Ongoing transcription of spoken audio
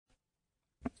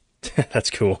That's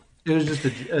cool. It was just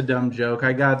a dumb joke.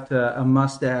 I got a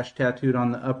mustache tattooed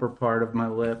on the upper part of my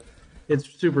lip. It's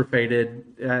super faded.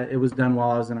 It was done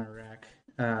while I was in Iraq.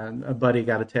 A buddy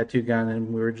got a tattoo gun,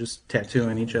 and we were just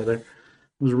tattooing each other. It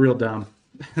was real dumb.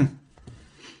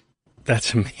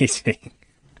 That's amazing.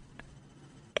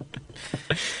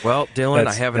 Well, Dylan,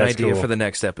 I have an That's idea cool. for the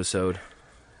next episode.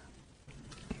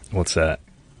 What's that?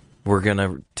 We're going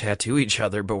to tattoo each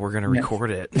other, but we're going to record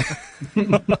it.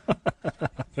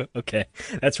 Okay.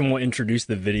 That's when we'll introduce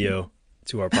the video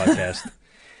to our podcast.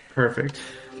 Perfect.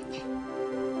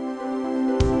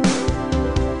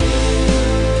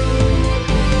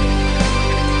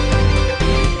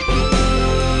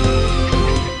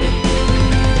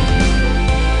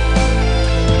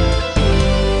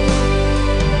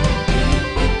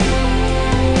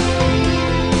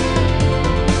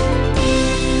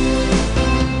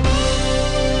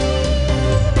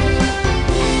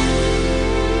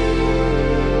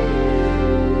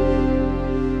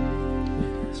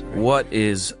 What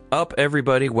is up,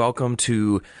 everybody? Welcome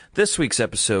to this week's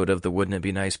episode of the Wouldn't It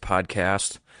Be Nice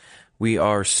podcast. We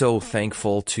are so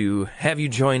thankful to have you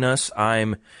join us.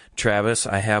 I'm Travis.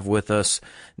 I have with us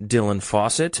Dillon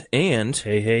Fawcett and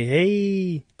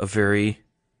Hey. a very,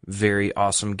 very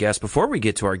awesome guest. Before we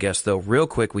get to our guest, though, real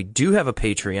quick, we do have a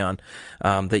Patreon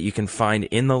that you can find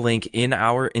in the link in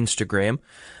our Instagram.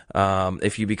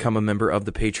 If you become a member of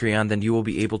the Patreon, then you will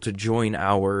be able to join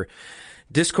our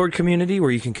Discord community where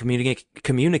you can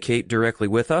communicate directly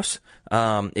with us.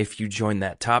 If you join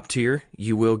that top tier,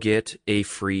 you will get a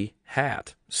free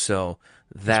hat. So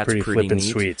that's pretty flippin'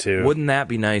 neat. sweet, too. Wouldn't that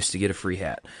be nice to get a free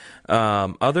hat?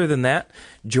 Other than that,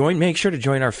 make sure to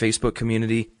join our Facebook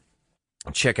community.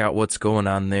 Check out what's going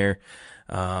on there.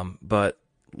 But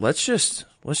let's just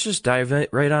dive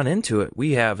right on into it.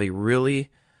 We have a really,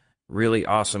 really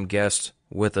awesome guest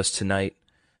with us tonight.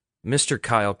 Mr.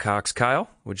 Kyle Cox. Kyle,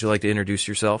 would you like to introduce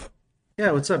yourself?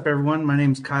 Yeah, what's up, everyone? My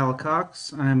name's Kyle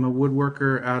Cox. I'm a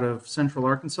woodworker out of Central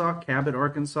Arkansas, Cabot,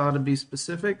 Arkansas, to be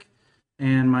specific.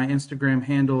 And my Instagram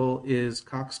handle is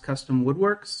Cox Custom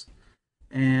Woodworks.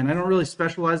 And I don't really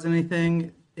specialize in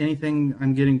anything. Anything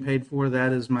I'm getting paid for,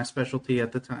 that is my specialty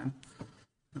at the time.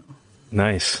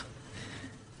 Nice.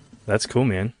 That's cool,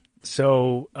 man.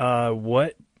 So,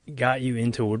 what got you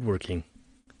into woodworking?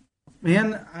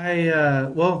 Man, I've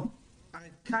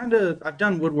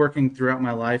done woodworking throughout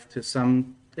my life to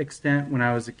some extent. When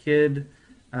I was a kid,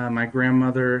 my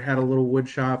grandmother had a little wood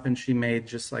shop, and she made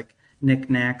just like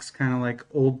knickknacks, kind of like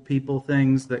old people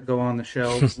things that go on the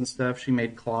shelves and stuff. She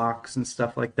made clocks and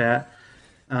stuff like that.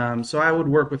 So I would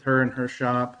work with her in her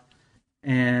shop,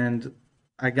 and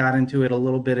I got into it a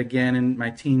little bit again in my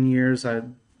teen years. I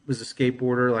was a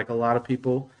skateboarder like a lot of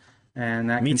people, and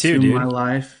that Me too, consumed dude. my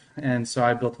life. And so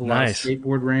I built a lot of Nice.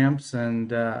 skateboard ramps,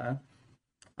 and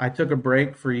I took a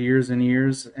break for years and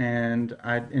years. And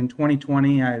in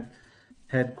 2020, I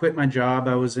had quit my job.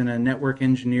 I was in a network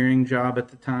engineering job at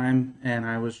the time, and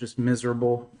I was just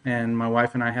miserable. And my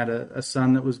wife and I had a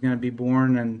son that was going to be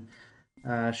born,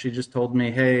 and she just told me,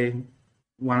 "Hey,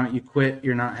 why don't you quit?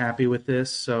 You're not happy with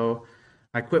this." So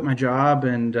I quit my job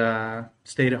and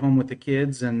stayed at home with the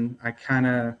kids, and I kind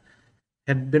of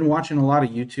had been watching a lot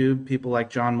of YouTube, people like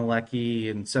John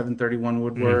Malecki and 731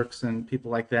 Woodworks and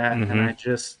people like that. And I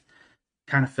just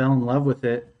kind of fell in love with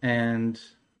it. And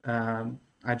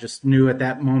I just knew at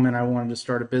that moment I wanted to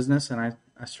start a business, and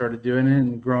I started doing it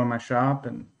and growing my shop.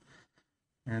 And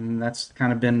that's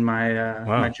kind of been my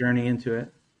Wow. my journey into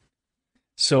it.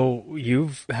 So,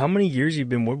 how many years you've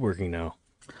been woodworking now?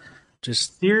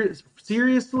 Just,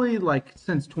 Seriously, like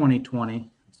since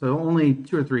 2020. So only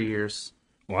 2 or 3 years.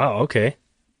 wow, okay.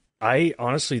 I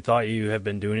honestly thought you have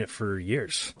been doing it for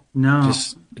years. No.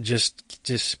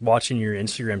 Just watching your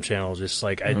Instagram channel, just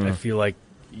like I feel like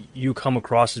you come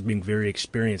across as being very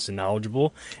experienced and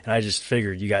knowledgeable, and I just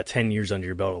figured you got 10 years under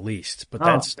your belt at least. But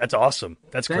that's awesome.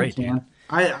 That's Thanks, great, dude. man.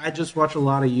 I just watch a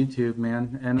lot of YouTube,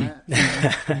 man, and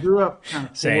I grew up kind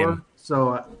of Same. poor,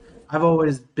 so I've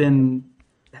always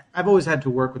had to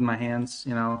work with my hands.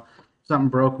 You know, something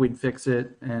broke, we'd fix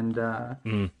it, and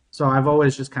so I've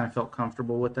always just kind of felt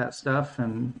comfortable with that stuff,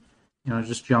 and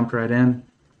just jumped right in.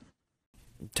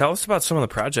 Tell us about some of the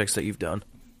projects that you've done.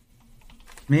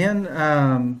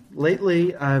 Man,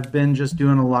 lately I've been just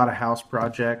doing a lot of house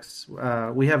projects.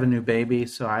 We have a new baby,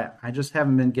 so I just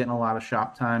haven't been getting a lot of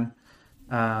shop time.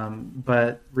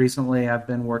 But recently I've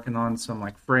been working on some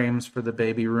like frames for the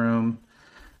baby room.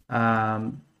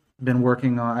 I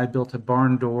built a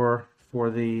barn door for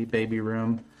the baby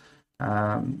room.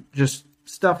 Just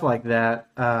stuff like that.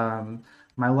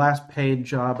 my last paid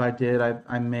job I did,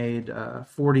 I made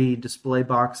 40 display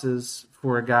boxes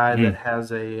for a guy that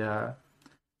has a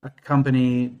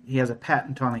company. He has a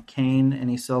patent on a cane,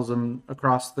 and he sells them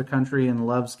across the country in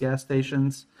Love's gas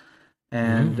stations.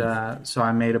 And so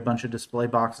I made a bunch of display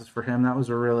boxes for him. That was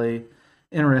a really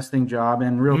interesting job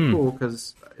and real cool,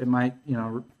 because it might,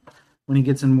 when he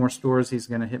gets in more stores, he's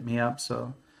going to hit me up.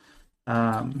 So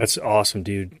that's awesome,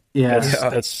 dude. Yeah,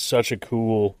 that's such a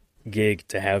cool gig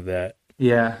to have that.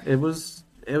 Yeah, it was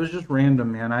just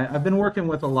random, man. I've been working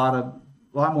with a lot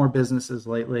more businesses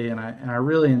lately, and I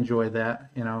really enjoy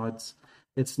that.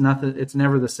 It's nothing. It's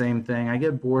never the same thing. I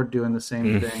get bored doing the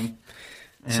same thing,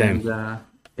 and Same.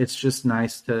 It's just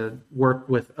nice to work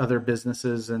with other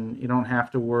businesses, and you don't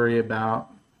have to worry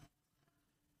about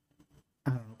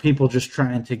people just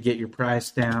trying to get your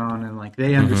price down, and like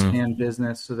they understand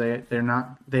business, so they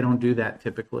don't do that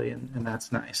typically, and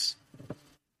that's nice.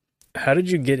 How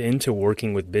did you get into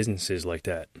working with businesses like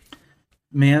that?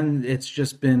 Man, it's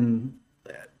just been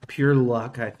pure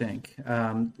luck, I think.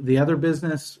 The other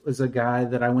business was a guy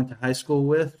that I went to high school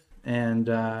with, and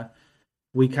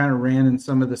we kind of ran in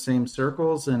some of the same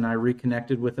circles, and I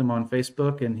reconnected with him on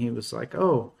Facebook, and he was like,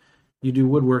 "Oh, you do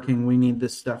woodworking, we need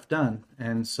this stuff done."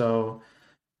 And so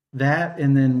that,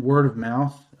 and then word of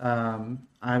mouth.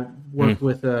 I worked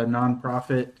with a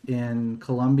nonprofit in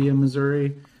Columbia,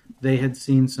 Missouri. They had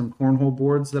seen some cornhole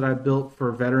boards that I built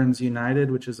for Veterans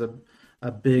United, which is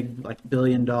a big, like, $1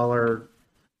 billion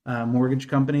mortgage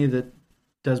company that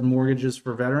does mortgages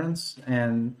for veterans.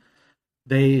 And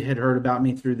they had heard about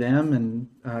me through them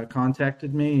and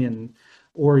contacted me,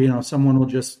 or someone will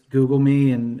just Google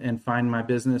me and find my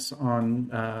business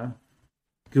on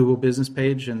Google business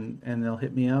page, and they'll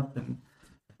hit me up. And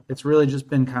it's really just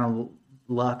been kind of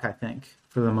luck, I think,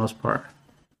 for the most part.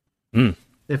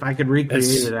 If I could recreate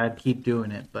it, I'd keep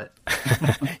doing it, but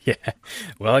yeah.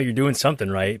 Well, you're doing something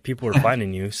right. People are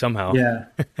finding you somehow. Yeah.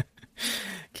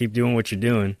 Keep doing what you're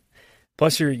doing.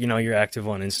 Plus you're active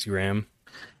on Instagram.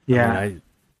 Yeah.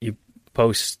 You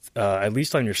post, at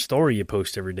least on your story, you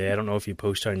post every day. I don't know if you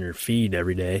post on your feed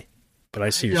every day, but I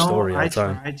see your story all the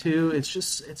time. I try to.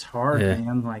 It's hard,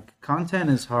 man. Like, content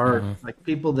is hard. Like,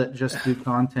 people that just do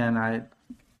content,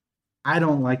 I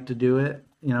don't like to do it,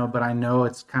 but I know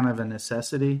it's kind of a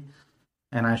necessity,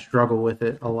 and I struggle with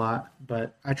it a lot.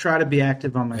 But I try to be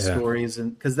active on my stories,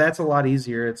 and because that's a lot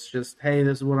easier. It's just, hey,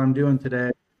 this is what I'm doing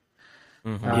today.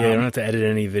 You don't have to edit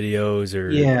any videos or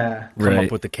come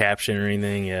up with the caption or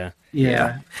anything.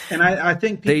 Yeah. And I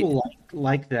think people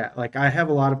like that. Like, I have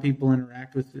a lot of people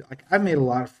interact with. Like, I've made a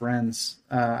lot of friends.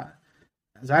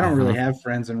 'Cause I don't really have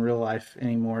friends in real life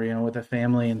anymore. With a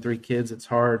family and 3 kids, it's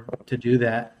hard to do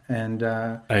that. And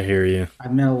I hear you.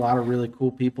 I've met a lot of really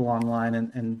cool people online,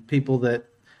 and people that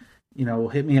will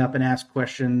hit me up and ask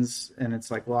questions. And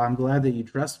it's like, well, I'm glad that you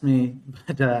trust me,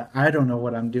 but I don't know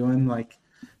what I'm doing. Like,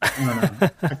 I don't know.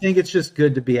 I think it's just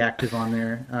good to be active on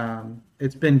there.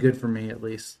 It's been good for me, at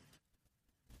least.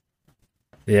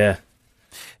 Yeah.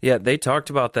 Yeah, they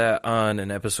talked about that on an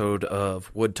episode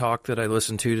of Wood Talk that I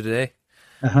listened to today,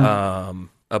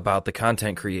 about the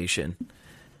content creation.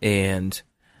 And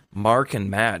Mark and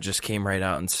Matt just came right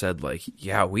out and said, like,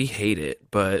 yeah, we hate it,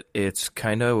 but it's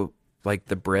kind of like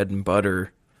the bread and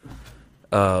butter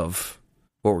of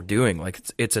what we're doing. Like,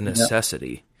 it's a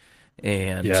necessity.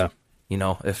 And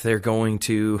if they're going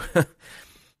to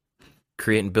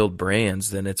create and build brands,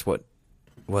 then it's what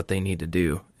they need to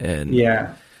do. And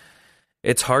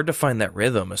it's hard to find that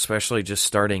rhythm, especially just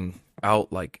starting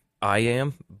out like I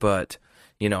am. But,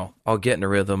 I'll get in a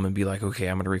rhythm and be like, okay,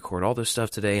 I'm going to record all this stuff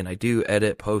today. And I do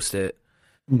edit, post it.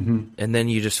 And then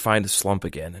you just find a slump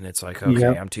again. And it's like,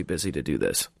 okay, I'm too busy to do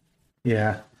this.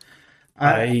 Yeah.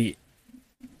 Oh,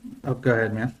 go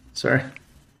ahead, man. Sorry.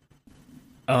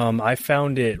 I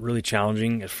found it really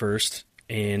challenging at first,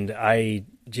 and I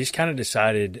just kind of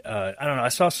decided, I don't know, I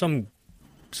saw some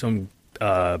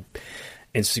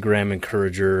Instagram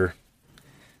encourager,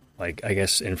 like, I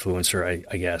guess influencer,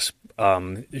 I guess,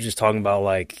 just talking about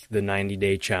like the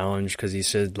 90-day challenge, because he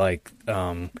said, like,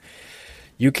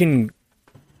 you can,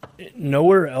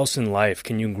 nowhere else in life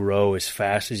can you grow as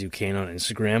fast as you can on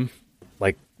Instagram.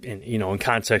 Like, in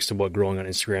context of what growing on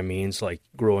Instagram means, like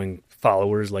growing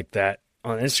followers like that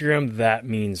on Instagram, that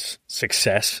means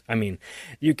success. I mean,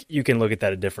 you can look at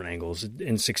that at different angles,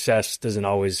 and success doesn't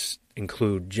always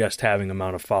include just having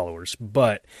amount of followers.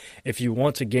 But if you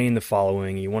want to gain the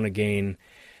following, you want to gain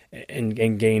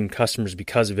and gain customers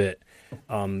because of it,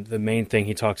 the main thing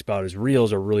he talks about is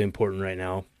reels are really important right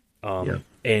now.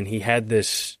 And he had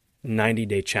this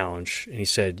 90-day challenge, and he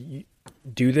said,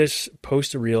 do this,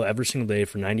 post a reel every single day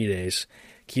for 90 days,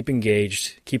 keep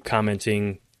engaged, keep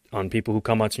commenting, on people who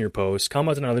comment on your posts,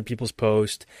 comment on other people's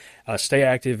posts, stay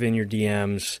active in your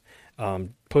DMs,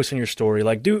 post on your story.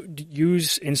 Like,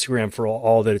 use Instagram for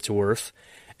all that it's worth,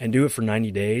 and do it for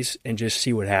 90 days and just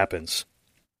see what happens.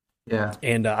 Yeah.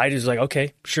 And I just like,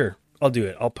 okay, sure, I'll do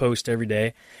it. I'll post every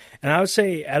day. And I would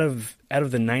say out of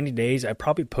the 90 days, I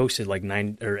probably posted like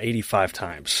 85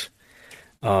 times.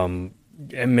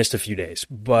 And missed a few days,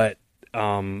 but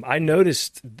I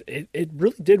noticed it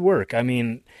really did work. I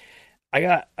mean,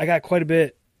 I got quite a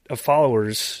bit of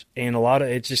followers, and a lot of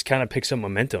it just kind of picks up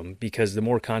momentum, because the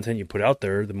more content you put out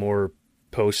there, the more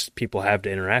posts people have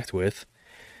to interact with,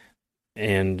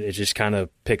 and it just kind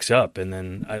of picks up. And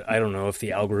then I don't know if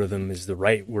the algorithm is the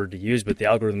right word to use, but the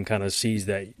algorithm kind of sees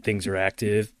that things are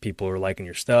active, people are liking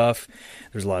your stuff,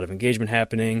 there's a lot of engagement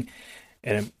happening,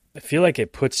 and I feel like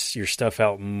it puts your stuff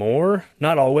out more.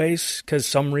 Not always, because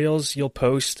some reels, you'll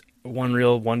post one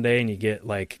reel one day and you get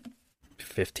like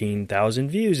 15,000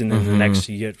 views, and then the next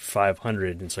you get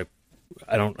 500. And it's like,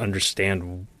 I don't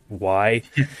understand why,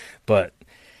 but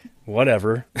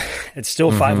whatever. It's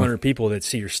still 500 people that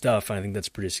see your stuff, and I think that's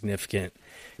pretty significant.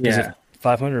 Because if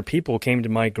 500 people came to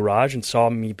my garage and saw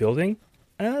me building,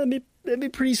 that'd be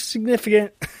pretty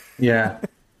significant. Yeah.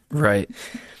 Right.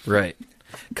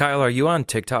 Kyle, are you on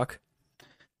TikTok?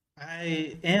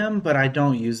 I am, but I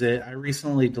don't use it. I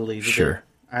recently deleted it.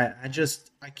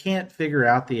 I can't figure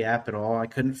out the app at all. I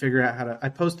couldn't figure out how to. I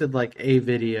posted like a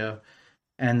video,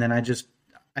 and then I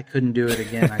couldn't do it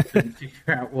again. I couldn't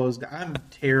figure out what was. I'm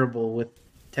terrible with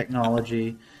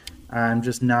technology. I'm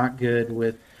just not good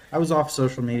with. I was off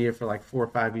social media for like 4 or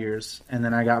 5 years, and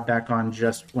then I got back on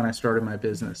just when I started my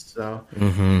business. So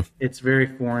it's very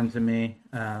foreign to me.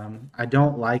 I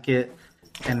don't like it.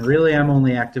 And really, I'm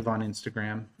only active on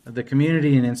Instagram. The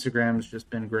community in Instagram has just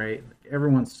been great.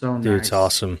 Everyone's so nice. Dude, it's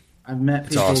awesome. I've met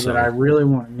people that I really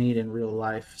want to meet in real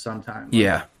life sometimes.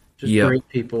 Yeah. Just great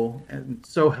people and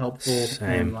so helpful. Same.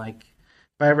 And like,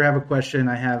 if I ever have a question,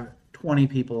 I have 20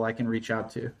 people I can reach out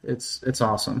to. It's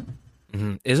awesome.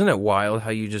 Isn't it wild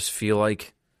how you just feel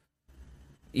like,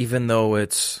 even though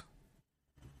it's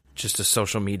just a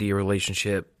social media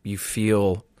relationship, you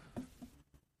feel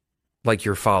like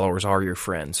your followers are your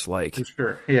friends. Like, for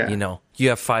sure. Yeah. You know, you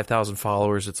have 5,000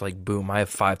 followers. It's like, boom, I have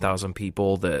 5,000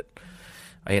 people that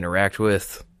I interact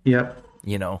with. Yep.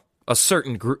 You know, a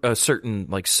certain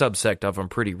like subsect of them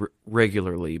pretty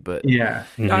regularly, but yeah,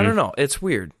 I don't know. It's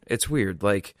weird.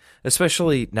 Like,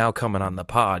 especially now coming on the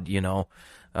pod, you know,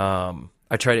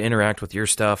 I try to interact with your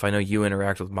stuff. I know you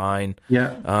interact with mine.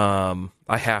 Yeah.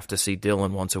 I have to see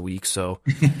Dillon once a week. So,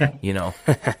 you know,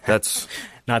 that's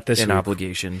not this an week.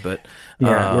 Obligation, but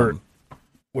we're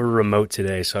remote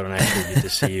today, so I don't actually get to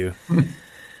see you.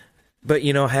 But,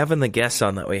 you know, having the guests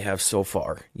on that we have so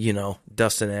far, you know,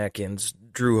 Dustin Atkins,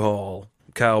 Drew Hall,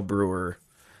 Kyle Brewer.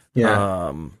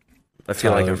 Yeah. I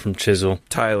feel Tyler like from Chisel.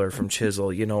 Tyler from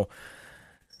Chisel, you know,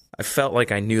 I felt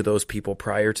like I knew those people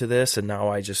prior to this, and now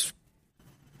I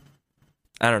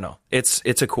don't know. It's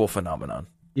a cool phenomenon.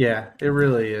 Yeah, it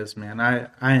really is, man.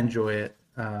 I enjoy it.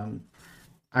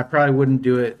 I probably wouldn't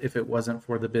do it if it wasn't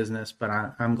for the business, but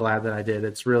I'm glad that I did.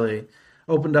 It's really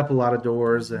opened up a lot of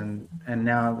doors, and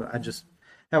now I just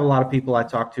have a lot of people I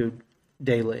talk to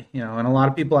daily, you know, and a lot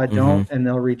of people I don't, and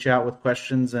they'll reach out with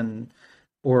questions,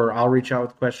 or I'll reach out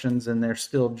with questions, and they're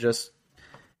still just,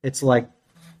 it's like,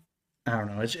 I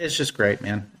don't know. It's just great,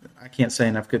 man. I can't say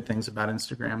enough good things about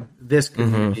Instagram, this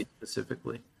community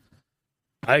specifically.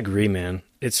 I agree, man.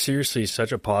 It's seriously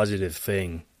such a positive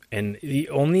thing. And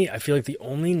I feel like the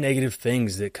only negative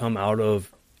things that come out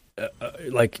of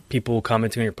like people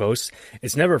commenting on your posts,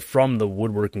 it's never from the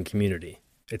woodworking community.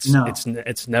 It's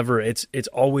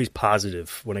always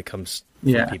positive when it comes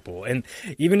from people. And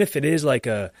even if it is like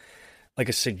a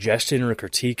suggestion or a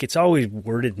critique, it's always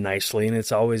worded nicely, and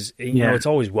it's always know, it's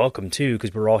always welcome too,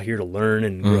 because we're all here to learn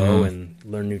and grow and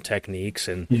learn new techniques.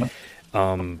 And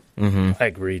I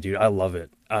agree, dude. I love it.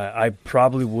 I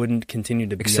probably wouldn't continue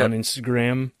to be on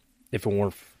Instagram if it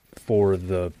weren't for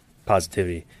the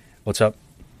positivity. What's up?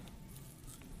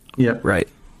 Yeah. Right.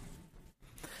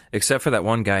 Except for that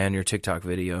one guy on your TikTok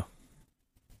video.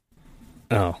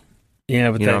 Oh. Yeah,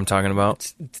 but you know what I'm talking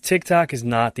about? TikTok is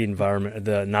not the environment,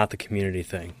 not the community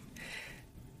thing.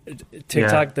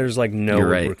 TikTok, there's like no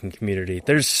woodworking community.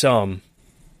 There's some.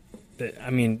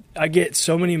 I mean, I get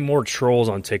so many more trolls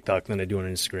on TikTok than I do on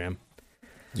Instagram.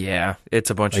 Yeah, it's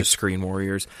a bunch of screen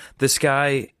warriors. This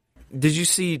guy, did you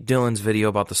see Dillon's video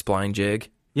about the spline jig?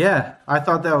 Yeah, I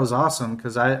thought that was awesome,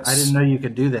 because I didn't know you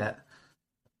could do that.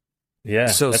 Yeah.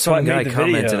 So some guy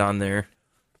commented on there.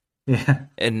 Yeah.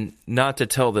 And not to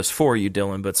tell this for you,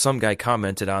 Dillon, but some guy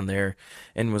commented on there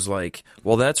and was like,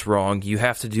 well, that's wrong. You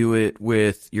have to do it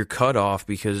with your cutoff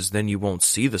because then you won't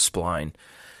see the spline.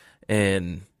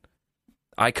 And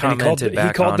I commented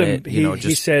back on it.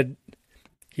 He said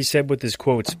with his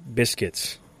quotes,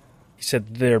 biscuits. He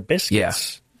said they're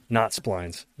biscuits, not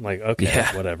splines. I'm like, okay,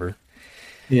 whatever.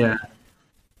 Yeah.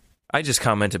 I just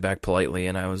commented back politely,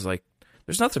 and I was like,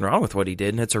 there's nothing wrong with what he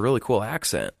did, and it's a really cool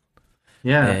accent.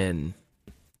 Yeah. And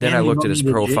then I looked at his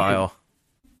profile,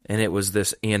 and it was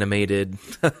this animated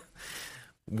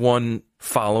one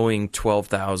following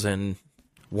 12,000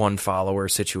 one follower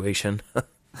situation.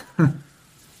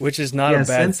 Which is not a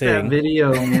bad since thing. That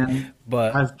video, man,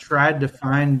 but I've tried to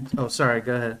find... Oh, sorry,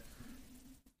 go ahead.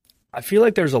 I feel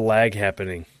like there's a lag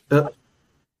happening.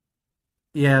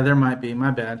 Yeah, there might be.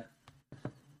 My bad.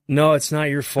 No, it's not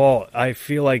your fault. I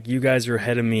feel like you guys are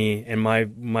ahead of me, and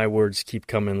my words keep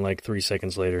coming like 3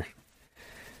 seconds later.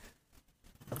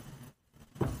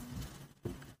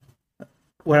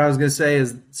 What I was going to say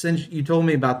is, since you told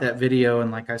me about that video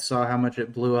and like I saw how much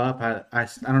it blew up, I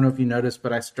don't know if you noticed,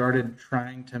 but I started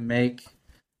trying to make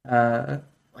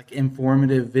like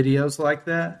informative videos like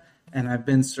that, and I've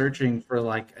been searching for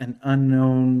like an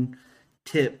unknown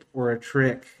tip or a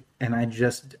trick, and I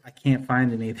can't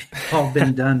find any. They've all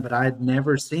been done, but I'd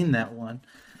never seen that one.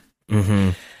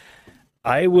 Mm-hmm.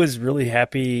 I was really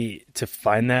happy to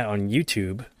find that on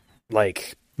YouTube.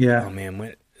 Like, oh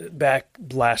man, back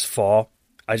last fall,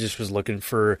 I just was looking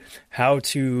for how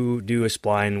to do a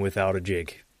spline without a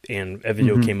jig, and a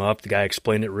video came up. The guy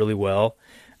explained it really well.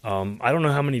 I don't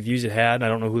know how many views it had. I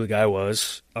don't know who the guy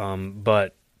was,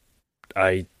 but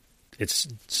it's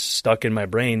stuck in my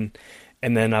brain.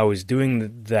 And then I was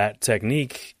doing that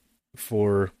technique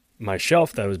for my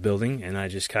shelf that I was building, and I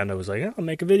just kind of was like, I'll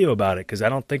make a video about it because I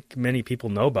don't think many people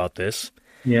know about this.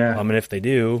 Yeah. And if they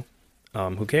do,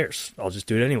 who cares? I'll just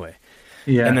do it anyway.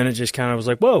 Yeah. And then it just kind of was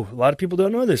like, whoa, a lot of people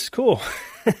don't know this. Cool.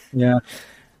 Yeah.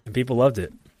 And people loved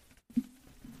it.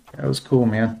 That was cool,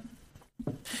 man.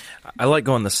 I like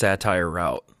going the satire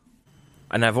route.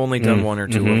 And I've only done one or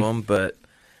two of them, but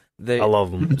I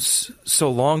love them. So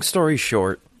long story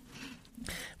short,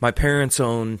 my parents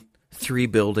own 3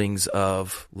 buildings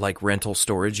of like rental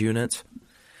storage units,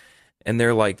 and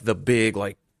they're like the big,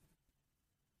 like,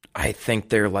 I think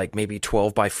they're like maybe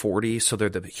 12 by 40. So they're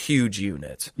the huge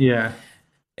units. Yeah.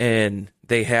 And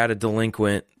they had a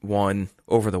delinquent one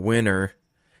over the winter,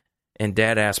 and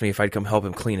Dad asked me if I'd come help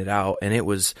him clean it out. And it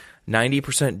was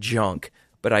 90% junk,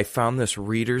 but I found this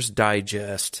Reader's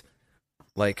Digest,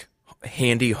 like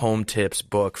handy home tips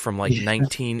book from like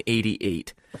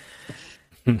 1988.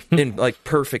 In like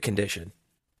perfect condition.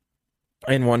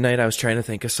 And one night I was trying to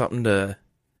think of something to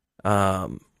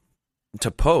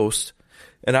post,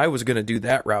 and I was going to do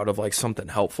that route of like something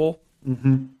helpful.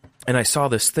 Mm-hmm. And I saw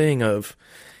this thing of,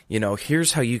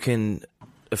 here's how you can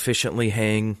efficiently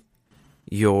hang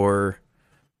your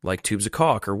like tubes of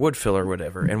caulk or wood fill or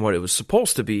whatever. And what it was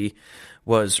supposed to be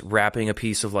was wrapping a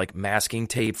piece of like masking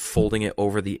tape, folding it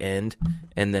over the end,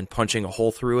 and then punching a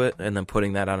hole through it, and then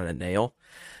putting that on a nail.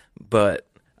 But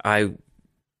I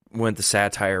went the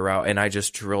satire route, and I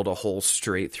just drilled a hole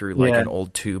straight through like an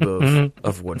old tube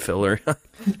of wood filler.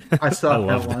 I saw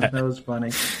that one. That was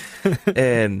funny.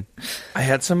 And I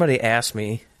had somebody ask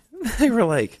me, they were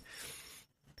like,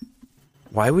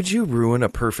 why would you ruin a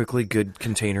perfectly good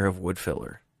container of wood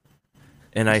filler?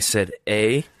 And I said,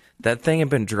 A, that thing had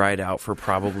been dried out for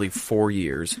probably 4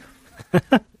 years.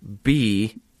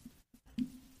 B,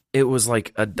 it was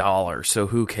like $1, so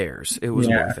who cares? It was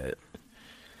worth it.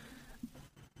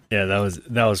 Yeah,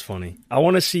 that was funny. I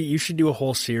want to see. You should do a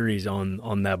whole series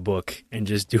on that book and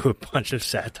just do a bunch of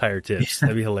satire tips.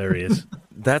 That'd be hilarious.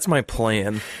 That's my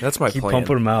plan. Keep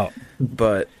pumping them out.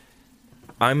 But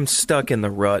I'm stuck in the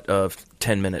rut of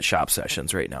 10-minute shop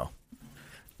sessions right now.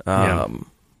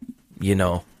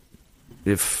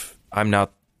 If I'm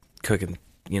not cooking,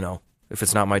 if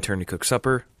it's not my turn to cook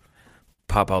supper,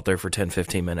 pop out there for 10,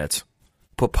 15 minutes.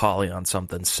 Put poly on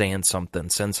something, sand something,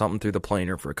 send something through the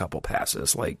planer for a couple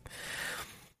passes. Like,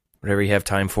 whatever you have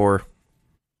time for,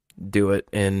 do it.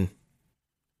 And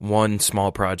one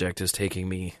small project is taking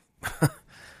me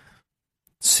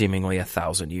seemingly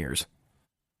 1,000 years.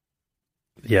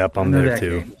 Yep, I'm there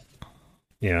too. Game.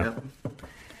 Yeah. Yep.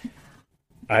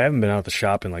 I haven't been out the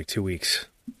shop in like 2 weeks.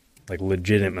 Like,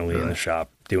 legitimately in the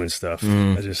shop doing stuff.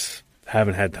 I just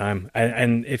haven't had time.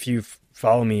 And if you've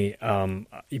follow me,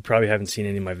 you probably haven't seen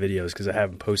any of my videos because I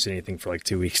haven't posted anything for like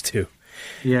 2 weeks too.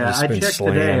 Yeah, I checked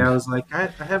today. I was like, I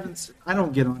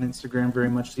don't get on Instagram very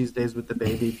much these days with the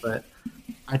baby, but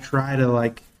I try to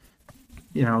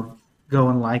go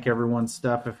and like everyone's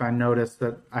stuff. If I notice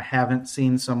that I haven't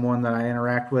seen someone that I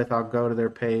interact with, I'll go to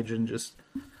their page and just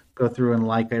go through and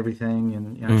like everything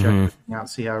and check everything out,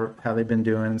 see how they've been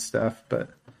doing and stuff. But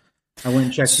I went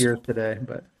and checked yours today.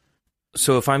 But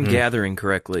so if I'm gathering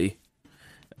correctly,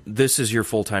 this is your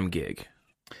full-time gig.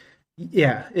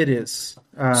 Yeah, it is.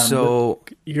 So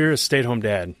you're a stay-at-home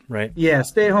dad, right? Yeah,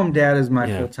 stay-at-home dad is my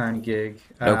full-time gig.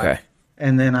 Okay.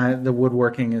 And then the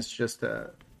woodworking is just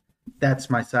that's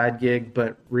my side gig.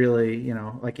 But really,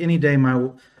 like any day,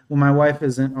 when my wife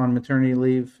isn't on maternity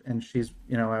leave and she's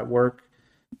at work,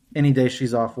 any day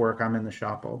she's off work, I'm in the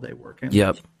shop all day working.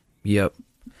 Yep.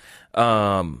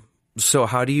 So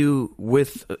how do you,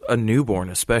 with a newborn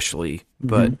especially,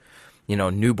 but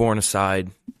newborn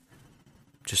aside,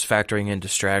 just factoring in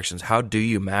distractions, how do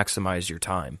you maximize your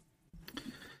time?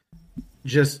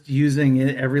 Just using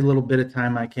it every little bit of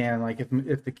time I can. Like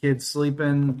if the kid's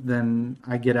sleeping, then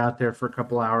I get out there for a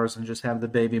couple hours and just have the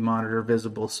baby monitor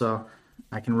visible so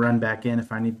I can run back in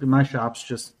if I need. My shop's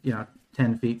just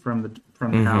 10 feet from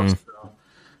the house. So,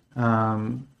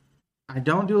 I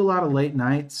don't do a lot of late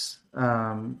nights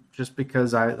just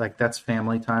because that's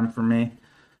family time for me.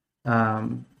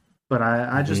 But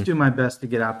I just do my best to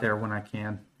get out there when I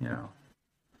can,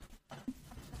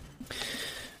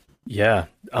 Yeah.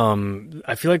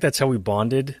 I feel like that's how we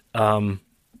bonded. I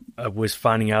was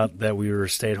finding out that we were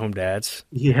stay-at-home dads.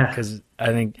 Yeah. Because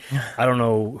I think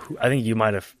you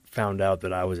might have found out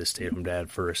that I was a stay-at-home dad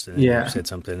first, and you said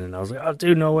something, and I was like, oh,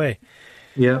 dude, no way.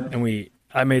 Yeah. And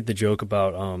I made the joke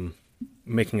about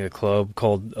making a club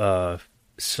called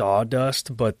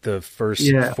Sawdust, but the first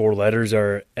 4 letters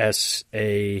are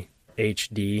SAHD,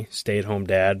 stay-at-home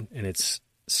dad, and it's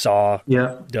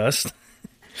Sawdust.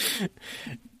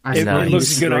 It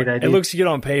looks good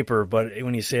on paper, but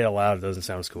when you say it out loud, it doesn't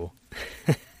sound as cool.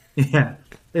 Yeah.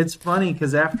 It's funny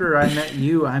because after I met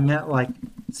you, I met like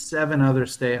 7 other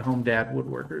stay-at-home dad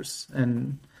woodworkers,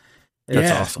 and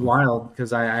it's awesome. Wild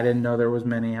because I didn't know there was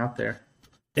many out there.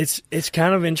 It's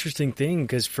kind of an interesting thing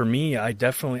because for me, I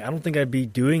don't think I'd be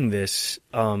doing this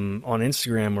on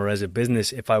Instagram or as a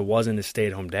business if I wasn't a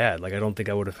stay-at-home dad. Like I don't think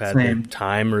I would have had the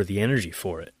time or the energy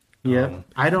for it. Yeah,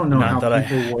 I don't know how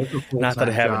people work a full-time not that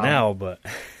I have job. it now, but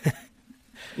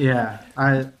yeah,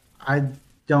 I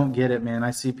don't get it, man.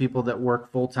 I see people that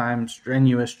work full-time,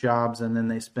 strenuous jobs, and then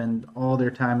they spend all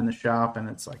their time in the shop, and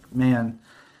it's like, man,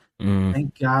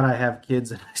 thank God I have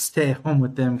kids and I stay at home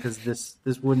with them because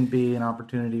this wouldn't be an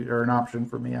opportunity or an option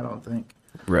for me, I don't think.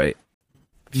 Right.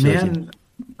 Man,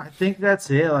 I think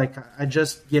that's it. Like, I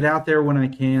just get out there when I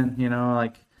can,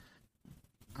 like,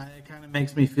 it kind of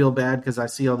makes me feel bad because I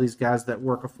see all these guys that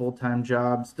work a full-time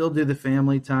job, still do the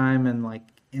family time, and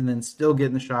then still get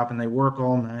in the shop and they work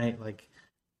all night. Like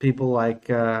people like,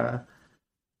 man,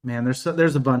 there's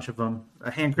a bunch of them.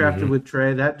 Handcrafted with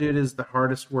Trey, that dude is the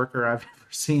hardest worker I've ever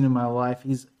seen in my life.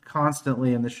 He's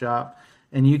constantly in the shop,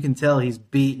 and you can tell he's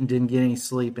beat and didn't get any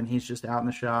sleep, and he's just out in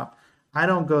the shop. I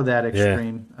don't go that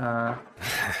extreme. I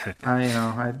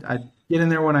get in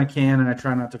there when I can, and I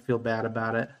try not to feel bad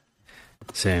about it.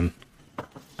 Same.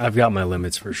 I've got my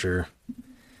limits for sure.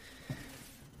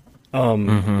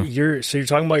 You're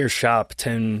talking about your shop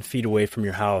 10 feet away from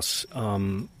your house.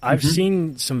 I've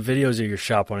seen some videos of your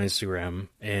shop on Instagram,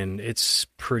 and it's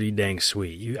pretty dang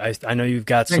sweet. I know you've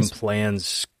got some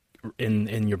plans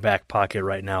in your back pocket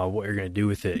right now of what you're going to do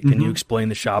with it. Can you explain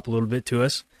the shop a little bit to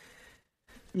us?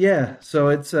 Yeah, so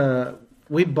it's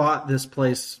we bought this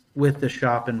place with the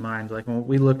shop in mind. Like when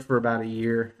we looked for about a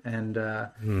year, and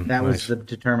that was the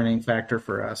determining factor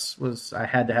for us. Was I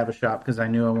had to have a shop because I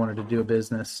knew I wanted to do a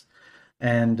business,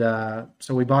 and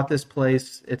so we bought this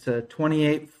place. It's a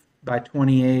 28 by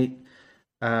 28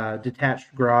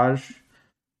 detached garage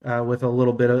with a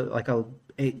little bit of like a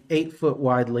 8-foot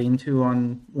wide lean-to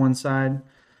on one side,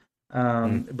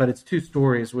 but it's 2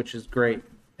 stories, which is great.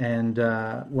 And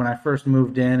when I first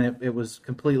moved in, it was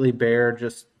completely bare,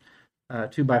 just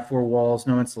 2x4 walls,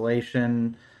 no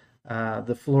insulation.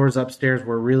 The floors upstairs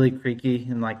were really creaky,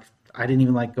 and like I didn't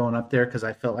even like going up there because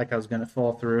I felt like I was going to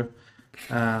fall through.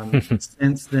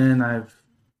 Since then, I've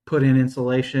put in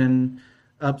insulation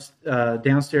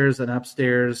downstairs and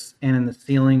upstairs, and in the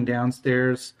ceiling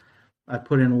downstairs. I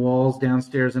put in walls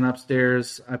downstairs and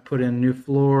upstairs. I put in new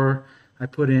floor. I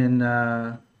put in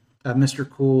a Mr.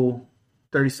 Cool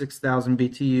 36,000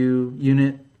 BTU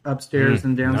unit upstairs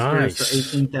and downstairs,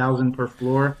 so 18,000 per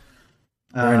floor.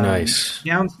 Very nice.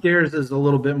 Downstairs is a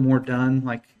little bit more done.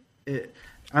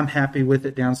 I'm happy with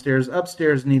it downstairs.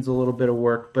 Upstairs needs a little bit of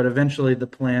work, but eventually the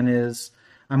plan is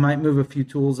I might move a few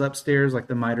tools upstairs, like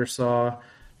the miter saw,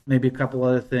 maybe a couple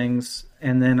other things,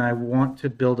 and then I want to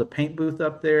build a paint booth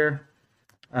up there.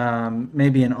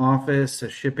 maybe an office, a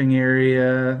shipping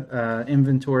area,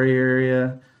 inventory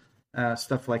area,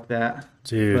 stuff like that.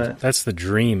 Dude, But that's the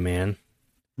dream, man.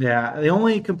 yeah, the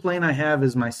only complaint I have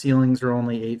is my ceilings are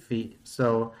only 8 feet.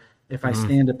 So if I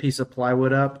stand a piece of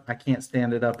plywood up, I can't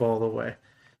stand it up all the way.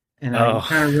 And I Oh,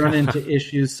 kind of run into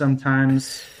issues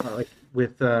sometimes, like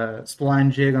with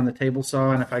spline jig on the table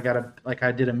saw. And if like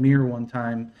I did a mirror one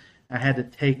time, I had to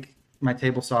take my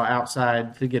table saw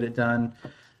outside to get it done.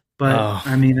 But oh.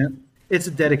 I mean, it's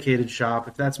a dedicated shop.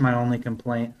 If that's my only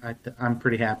complaint, I'm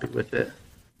pretty happy with it.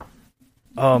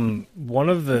 One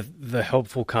of the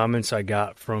helpful comments I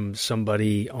got from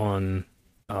somebody on,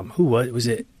 who was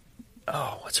it?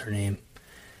 Oh, what's her name?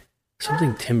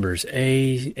 Something Timbers,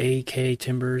 AK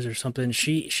Timbers or something.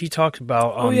 She talked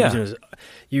about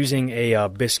using a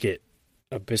biscuit,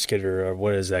 or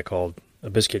what is that called? A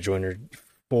biscuit joiner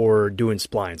for doing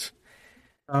splines.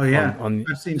 Oh yeah,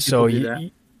 I've seen people do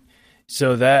that.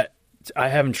 So that I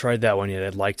haven't tried that one yet.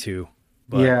 I'd like to,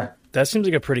 but Yeah. that seems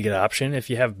like a pretty good option. If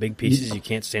you have big pieces, you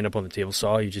can't stand up on the table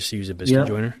saw. You just use a biscuit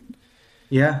joiner.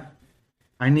 Yeah,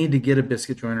 I need to get a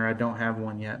biscuit joiner. I don't have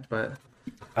one yet, but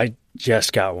I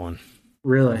just got one.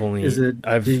 really, did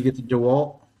you get the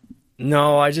DeWalt?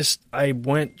 No, I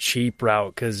went cheap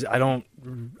route because I don't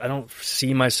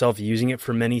see myself using it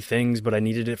for many things, but I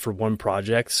needed it for one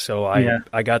project, so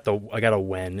I got a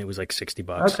Wen. It was like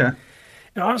 $60. Okay.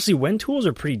 And honestly, Wen tools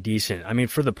are pretty decent. I mean,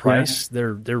 for the price,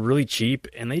 they're really cheap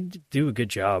and they do a good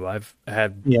job. I've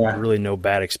had really no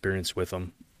bad experience with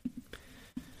them.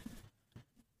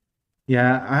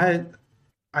 Yeah,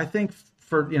 I think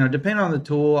for depending on the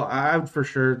tool, I would for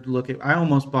sure look at. I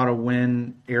almost bought a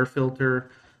Wen air filter.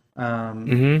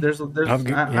 I'm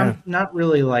not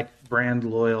really like brand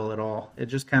loyal at all. It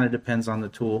just kind of depends on the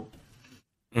tool.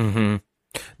 Mm-hmm.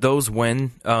 Those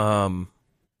Wen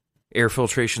air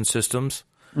filtration systems,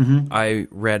 I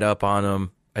read up on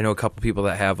them. I know a couple people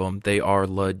that have them. They are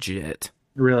legit.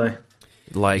 Really?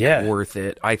 Worth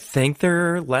it. I think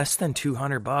they're less than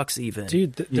 $200 even.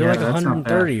 Dude, they're like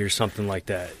 130 or something like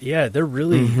that. Yeah, they're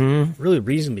really really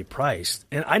reasonably priced.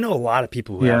 And I know a lot of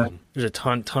people who have them. There's a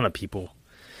ton of people.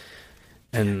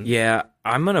 And yeah,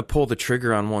 I'm going to pull the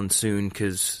trigger on one soon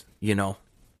because,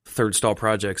 Third Stall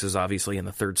Projects is obviously in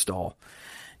the third stall.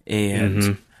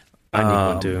 And I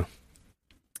need one too.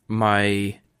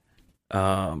 My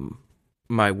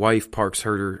wife parks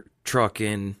her truck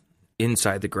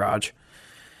inside the garage,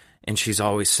 and she's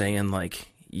always saying like,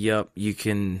 "Yep, you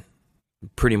can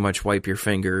pretty much wipe your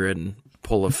finger and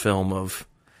pull a film of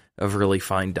really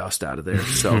fine dust out of there."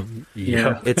 So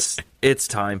it's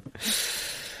time.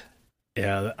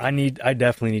 Yeah, I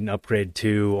definitely need an upgrade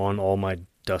too on all my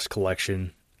dust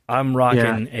collection. I'm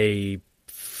rocking a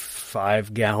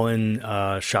 5-gallon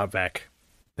shop vac.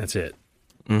 That's it.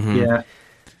 Mm-hmm. Yeah.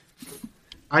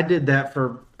 I did that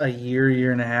for a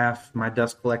year and a half. My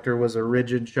dust collector was a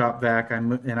rigid shop vac,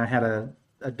 and I had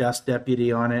a dust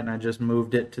deputy on it, and I just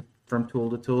moved it from tool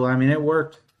to tool. I mean, it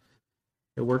worked.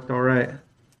 It worked all right.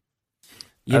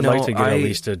 I'd like to get at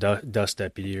least a dust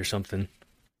deputy or something.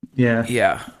 Yeah.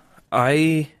 Yeah.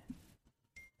 I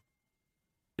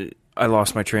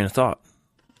lost my train of thought.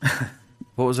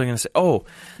 What was I going to say? Oh,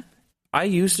 I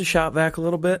used the shop vac a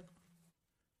little bit,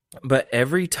 but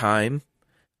every time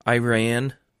I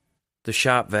ran the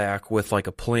shop vac with like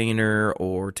a planer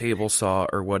or table saw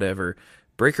or whatever,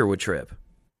 breaker would trip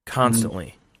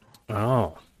constantly.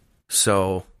 Oh.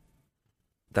 So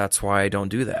that's why I don't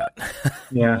do that.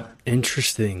 Yeah.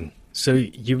 Interesting. So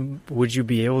would you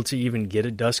be able to even get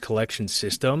a dust collection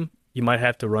system? You might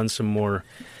have to run some more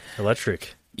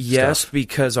electric. Yes, stuff.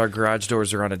 because our garage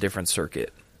doors are on a different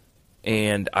circuit,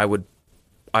 and I would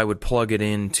plug it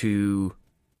into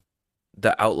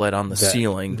the outlet on the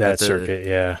ceiling that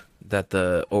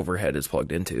the overhead is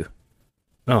plugged into.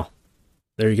 Oh,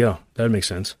 there you go. That would make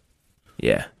sense.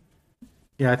 Yeah.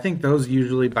 Yeah, I think those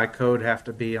usually by code have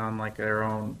to be on like their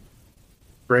own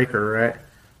breaker,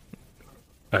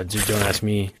 right? Dude, don't ask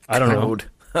me. I don't know.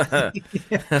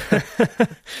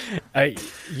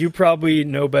 You probably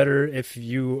know better if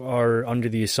you are under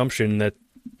the assumption that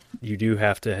you do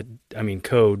have to. I mean,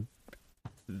 code.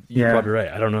 You're probably right.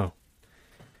 I don't know.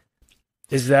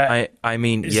 Is that? I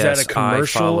mean, is yes, that a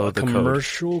commercial, I follow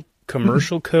the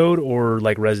commercial code or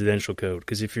like residential code?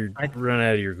 Because if you're running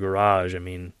out of your garage, I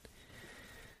mean,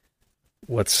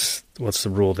 what's the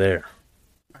rule there?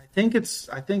 I think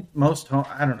most home.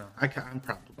 I don't know. I'm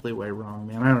probably way wrong,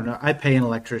 man. I don't know. I pay an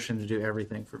electrician to do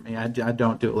everything for me. I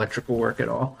don't do electrical work at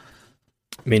all.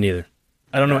 Me neither.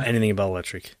 I don't know anything about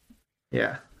electric.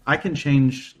 Yeah, I can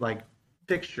change like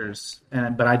fixtures,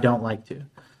 but I don't like to.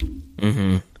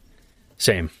 Mm-hmm.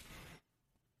 Same.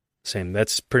 Same.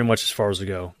 That's pretty much as far as we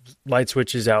go. Light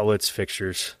switches, outlets,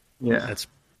 fixtures. Yeah. That's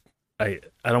I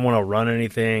don't want to run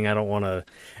anything. I don't want to.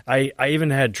 I even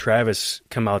had Travis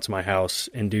come out to my house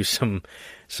and do some.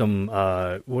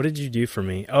 What did you do for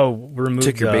me? Oh, remove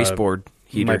Took your baseboard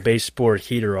heater. My baseboard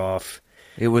heater off.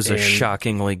 It was a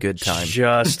shockingly good time.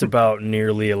 Just about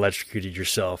nearly electrocuted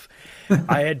yourself.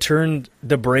 I had turned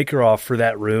the breaker off for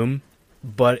that room,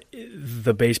 but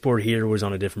the baseboard heater was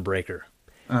on a different breaker,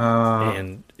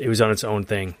 and it was on its own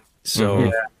thing.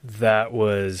 So that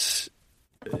was.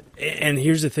 And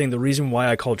here's the thing: the reason why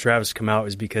I called Travis to come out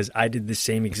is because I did the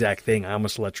same exact thing. I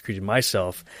almost electrocuted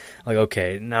myself. Like,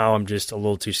 okay, now I'm just a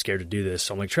little too scared to do this.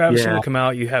 So I'm like, Travis, you want to come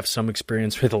out? You have some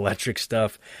experience with electric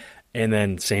stuff. And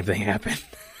then same thing happened.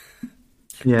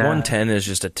 Yeah, 110 is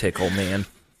just a tickle, man.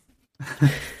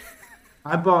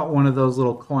 I bought one of those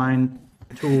little Klein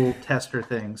tool tester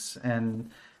things, and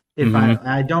if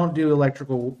I don't do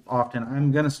electrical often,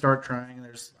 I'm gonna start trying.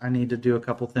 I need to do a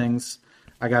couple things.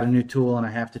 I got a new tool and I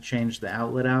have to change the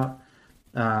outlet out.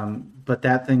 But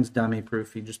that thing's dummy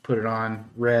proof. You just put it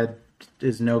on. Red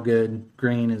is no good.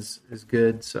 Green is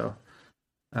good. So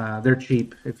they're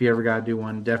cheap. If you ever got to do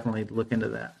one, definitely look into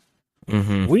that.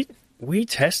 Mm-hmm. We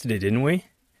tested it, didn't we?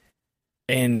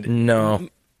 And no,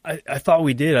 I thought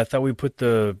we did. I thought we put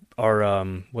our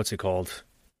what's it called?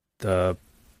 The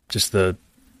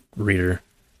reader.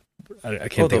 I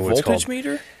can't think of what it's called. The voltage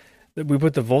meter? We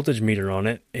put the voltage meter on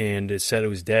it, and it said it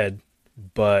was dead,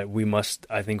 but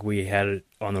I think we had it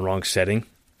on the wrong setting.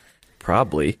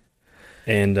 Probably.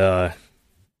 And,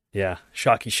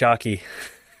 shocky.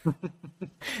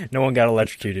 No one got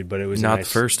electrocuted, but it was not a nice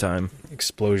the first time.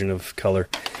 Explosion of color.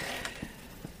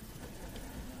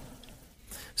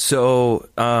 So,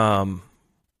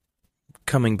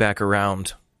 coming back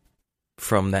around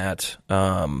from that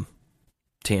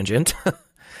tangent,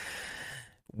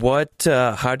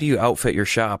 how do you outfit your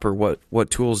shop, or what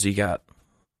tools do you got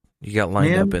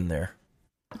lined up in there?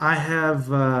 I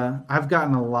have I've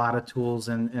gotten a lot of tools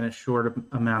in a short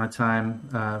amount of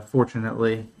time.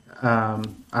 Fortunately,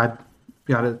 I've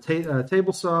got a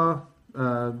table saw,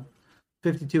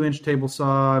 52-inch table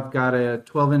saw. I've got a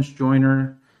 12-inch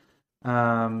joiner,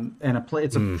 and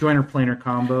it's a joiner planer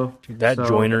combo. That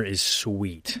joiner is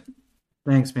sweet.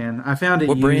 Thanks, man. I found it.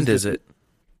 What brand is it?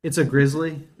 It's a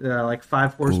Grizzly, like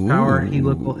 5 horsepower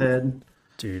helical head.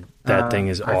 Dude, that thing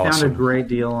is awesome. I found a great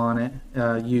deal on it,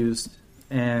 used.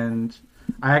 And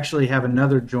I actually have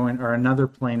another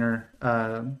planer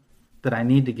that I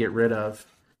need to get rid of.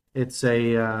 It's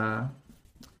a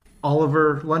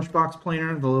Oliver lunchbox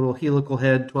planer, the little helical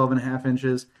head, 12.5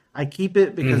 inches. I keep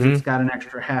it because it's got an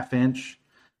extra half inch.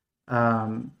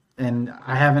 And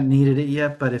I haven't needed it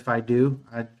yet, but if I do,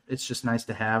 it's just nice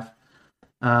to have.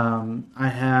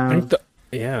 I think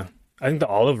the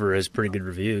Oliver has pretty good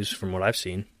reviews from what I've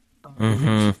seen.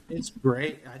 It's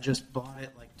great. I just bought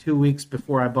it like 2 weeks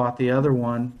before I bought the other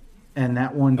one, and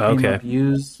that one came up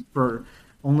used for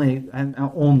only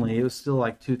it was still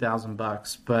like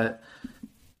 $2,000, but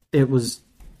it was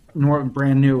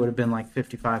brand new. It would have been like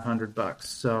 $5,500.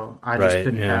 So I just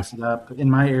couldn't pass it up. In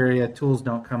my area, tools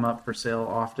don't come up for sale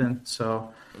often.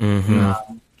 So, and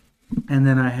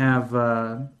then I have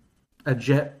a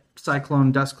Jet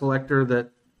Cyclone dust collector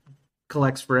that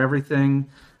collects for everything.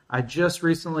 I just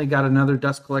recently got another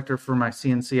dust collector for my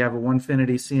CNC. I have a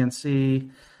Onefinity CNC.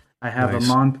 I have a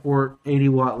Monport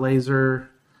 80-watt laser.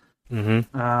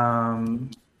 I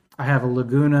have a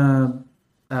Laguna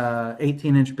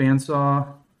 18-inch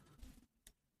bandsaw,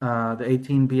 the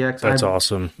 18BX. That's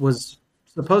awesome. Was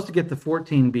supposed to get the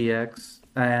 14BX,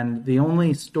 and the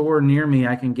only store near me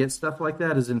I can get stuff like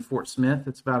that is in Fort Smith.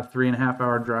 It's about a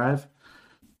 3.5-hour drive.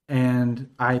 And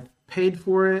I paid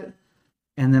for it,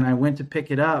 and then I went to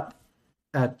pick it up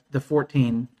at the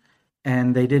 14,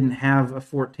 and they didn't have a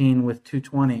 14 with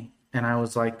 220. And I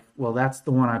was like, well, that's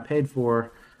the one I paid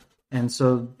for. And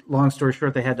so, long story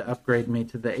short, they had to upgrade me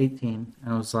to the 18.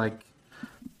 And I was like,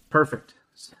 perfect.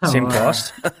 So, same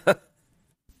cost? No,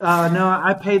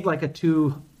 I paid like a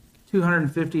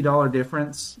 $250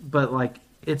 difference, but like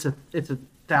it's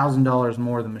 $1,000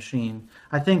 more than machine.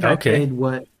 I think I paid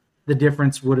what the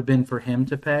difference would have been for him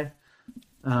to pay.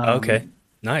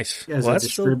 Nice. As a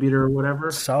distributor or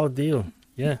whatever. Solid deal.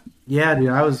 Yeah. Yeah, dude,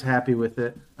 I was happy with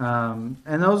it. And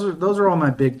those are all my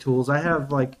big tools. I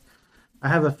have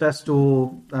a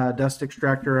Festool dust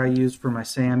extractor I use for my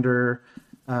sander,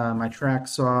 my track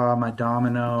saw, my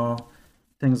domino,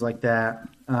 things like that.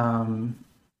 A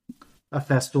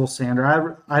Festool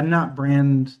sander. I'm not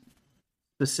brand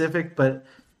specific, but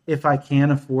if I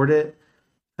can afford it,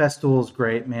 Festool is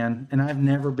great, man. And I've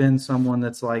never been someone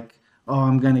that's like, oh,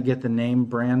 I'm going to get the name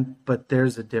brand, but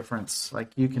there's a difference. Like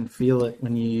you can feel it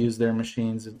when you use their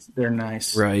machines. They're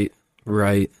nice. Right.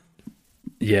 Right.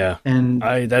 Yeah. And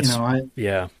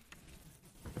yeah.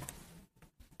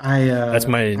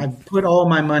 I put all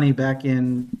my money back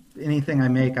in anything I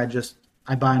make.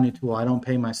 I buy a new tool. I don't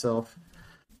pay myself.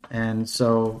 And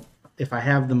so if I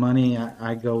have the money,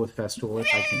 I go with Festool if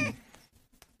I can.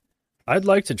 I'd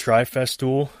like to try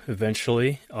Festool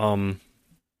eventually.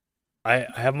 I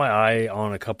have my eye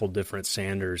on a couple different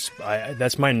sanders.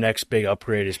 That's my next big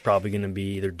upgrade is probably going to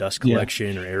be either dust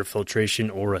collection or air filtration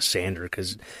or a sander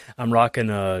because I'm rocking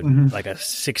like a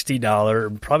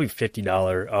 $60, probably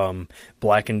 $50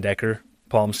 Black & Decker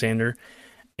palm sander,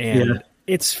 and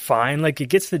it's fine. Like it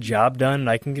gets the job done, and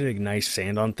I can get a nice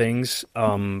sand on things.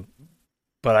 But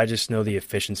I just know the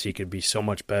efficiency could be so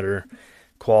much better.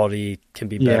 Quality can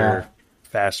be better.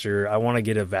 Faster. I want to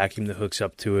get a vacuum that hooks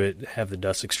up to it, have the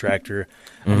dust extractor.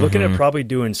 I'm looking at probably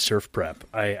doing Surf Prep.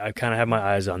 I kind of have my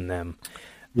eyes on them.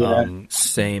 Yeah,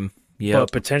 same. Yeah,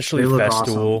 but potentially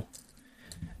Festool. Awesome.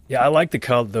 Yeah, I like the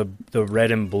color, the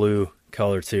red and blue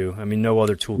color too. I mean, no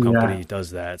other tool company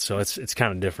does that, so it's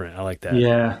kind of different. I like that.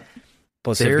 Yeah.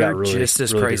 Plus, they're got really, just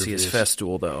as really pricey as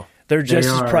Festool, though. They're just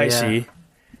as pricey. Yeah.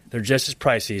 They're just as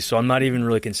pricey, so I'm not even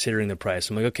really considering the price.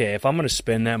 I'm like, okay, if I'm going to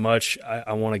spend that much,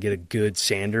 I want to get a good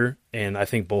sander, and I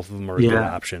think both of them are a good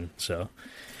option. So,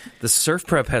 the Surf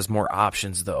Prep has more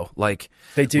options, though. Like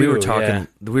they do. We were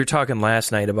talking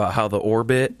last night about how the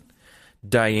orbit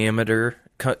diameter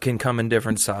can come in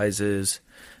different sizes.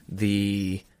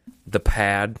 The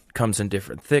pad comes in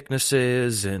different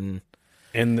thicknesses, and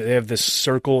they have the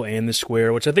circle and the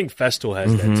square, which I think Festool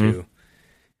has that too.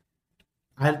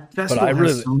 Festool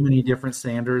has so many different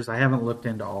sanders. I haven't looked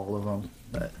into all of them,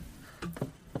 but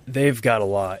they've got a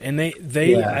lot. And I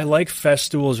like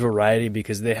Festool's variety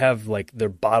because they have like their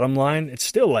bottom line. It's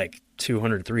still like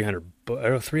 $200, $300,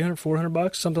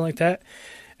 $400, something like that.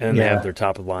 And they have their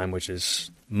top of the line, which is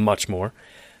much more.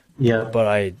 Yeah.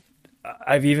 But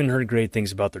I've even heard great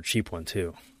things about their cheap one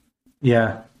too.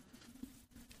 Yeah.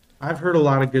 I've heard a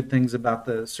lot of good things about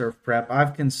the Surf Prep.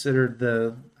 I've considered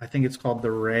I think it's called the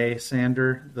Ray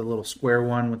sander, the little square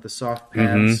one with the soft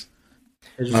pads.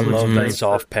 I love that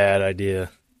soft pad idea.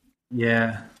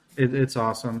 Yeah, it's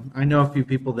awesome. I know a few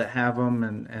people that have them,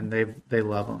 and they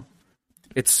love them.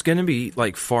 It's going to be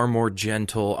like far more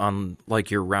gentle on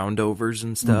like your roundovers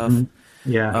and stuff.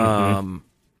 Yeah.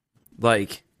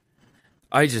 Like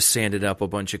I just sanded up a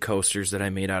bunch of coasters that I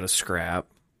made out of scrap,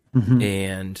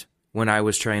 and when I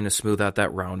was trying to smooth out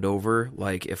that roundover,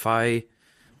 like if I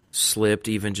slipped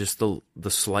even just the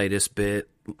slightest bit,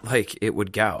 like it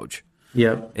would gouge.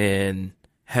 Yep. And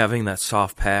having that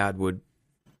soft pad would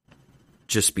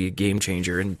just be a game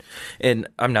changer. And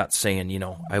I'm not saying,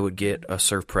 I would get a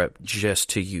Surf Prep just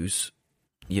to use,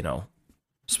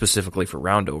 specifically for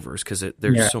roundovers because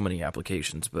there's so many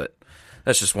applications, but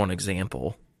that's just one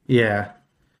example. Yeah.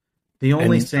 The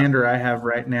only sander I have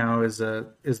right now is the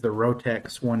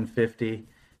Rotex 150,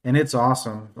 and it's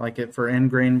awesome. Like for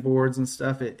end grain boards and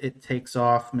stuff, it takes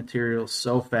off material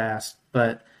so fast,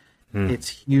 but it's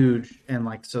huge. And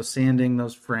so sanding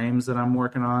those frames that I'm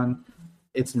working on,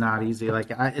 it's not easy.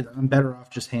 Like I'm better off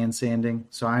just hand sanding.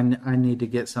 So I need to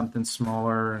get something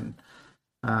smaller,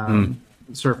 and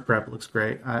Surf Prep looks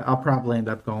great. I'll probably end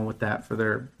up going with that for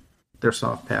their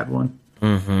soft pad one.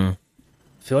 Mm-hmm.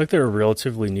 I feel like they're a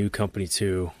relatively new company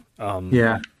too.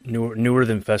 Newer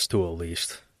than Festool at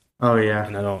least. Oh yeah.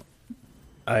 And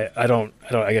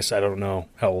I guess I don't know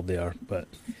how old they are, but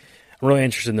I'm really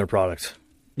interested in their product.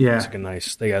 Yeah.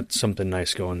 They got something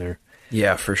nice going there.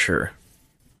 Yeah, for sure.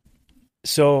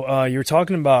 So you were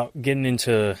talking about getting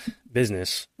into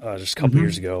business just a couple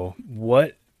years ago.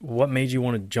 What made you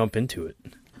want to jump into it?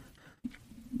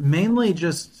 Mainly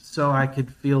just so I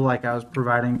could feel like I was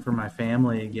providing for my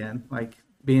family again, like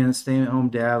being a stay-at-home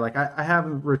dad. Like I have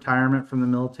a retirement from the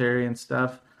military and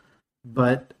stuff,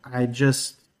 but I don't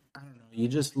know, you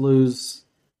just lose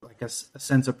like a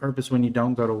sense of purpose when you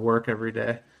don't go to work every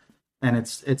day. And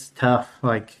it's tough.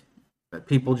 Like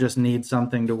people just need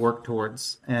something to work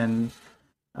towards. And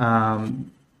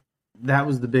that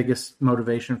was the biggest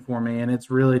motivation for me. And it's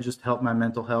really just helped my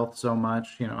mental health so much,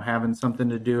 having something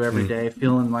to do every day,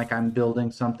 feeling like I'm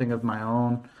building something of my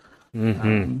own.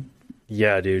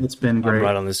 Yeah, dude. It's been great. I'm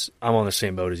right on this. I'm on the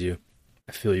same boat as you.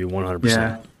 I feel you 100%.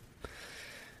 Yeah.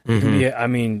 Yeah, I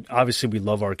mean, obviously we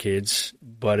love our kids,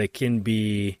 but it can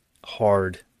be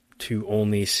hard to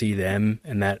only see them.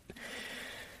 And that,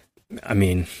 I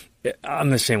mean, I'm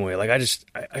the same way. Like I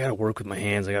got to work with my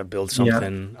hands. I got to build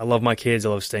something. I love my kids. I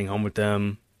love staying home with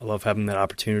them. I love having that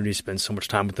opportunity to spend so much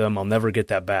time with them. I'll never get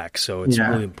that back, so it's Yeah.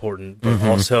 really important. But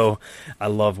also, I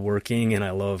love working and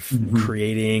I love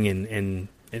creating and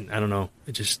I don't know.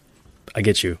 I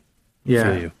get you. I Yeah.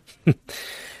 feel you.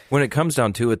 When it comes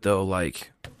down to it, though,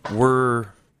 like we're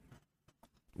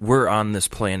on this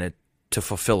planet to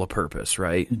fulfill a purpose,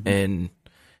 right? And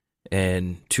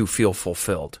to feel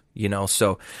fulfilled, you know.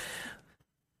 So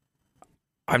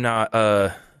I'm not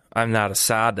a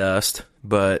sawdust,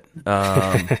 but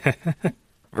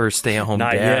or stay-at-home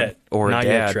Not dad yet. or Not dad,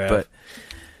 yet, Trev. but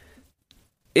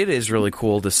it is really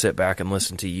cool to sit back and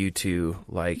listen to you two.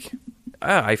 Like,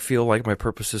 I feel like my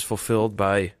purpose is fulfilled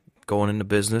by going into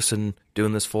business and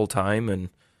doing this full time and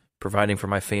providing for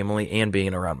my family and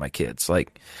being around my kids.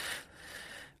 Like,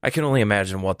 I can only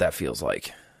imagine what that feels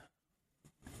like.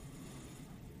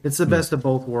 It's the best of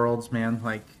both worlds, man.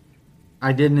 Like,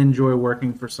 I didn't enjoy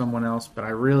working for someone else, but I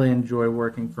really enjoy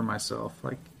working for myself.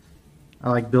 Like, I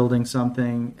like building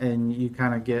something, and you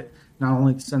kind of get not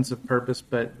only the sense of purpose,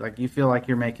 but like you feel like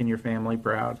you're making your family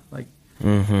proud. Like,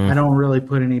 I don't really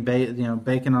put any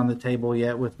bacon on the table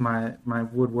yet with my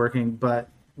woodworking, but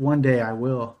one day I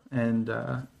will, and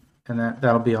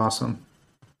that'll be awesome.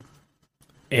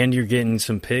 And you're getting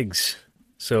some pigs,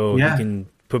 so Yeah. you can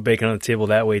put bacon on the table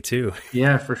that way too.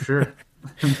 Yeah, for sure.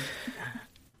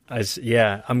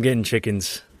 I'm getting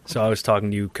chickens. So I was talking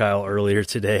to you, Kyle, earlier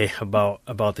today about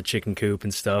the chicken coop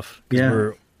and stuff. 'Cause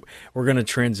Yeah. we're gonna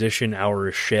transition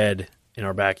our shed in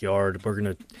our backyard.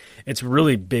 It's a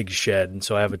really big shed, and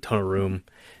so I have a ton of room,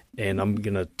 and I'm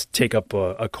gonna take up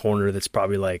a corner that's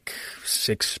probably like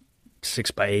 6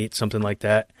 by 8, something like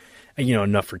that. And,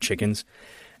 enough for chickens,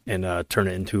 and turn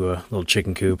it into a little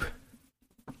chicken coop.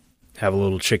 Have a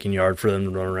little chicken yard for them to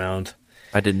run around.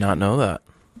 I did not know that.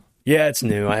 Yeah, it's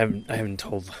new. I haven't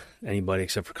told anybody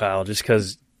except for Kyle, just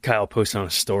because Kyle posted on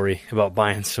a story about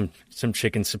buying some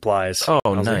chicken supplies. Oh, I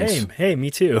was nice. like, hey, me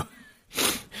too.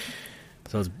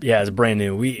 So it's brand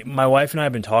new. My wife and I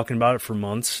have been talking about it for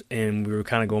months, and we were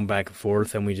kind of going back and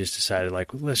forth, and we just decided, like,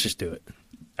 let's just do it.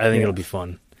 I think it'll be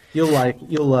fun. You'll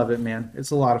love it, man.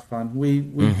 It's a lot of fun. We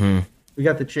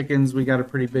got the chickens. We got a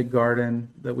pretty big garden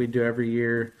that we do every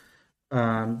year.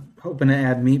 Hoping to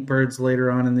add meat birds later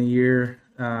on in the year,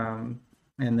 and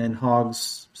then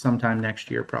hogs sometime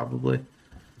next year, probably.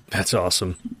 That's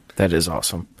awesome. That is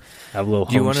awesome. Have a little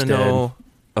Do you want to homestead. know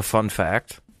a fun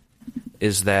fact?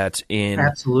 Is that in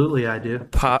Absolutely, I do.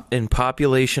 in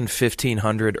population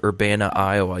 1,500 Urbana,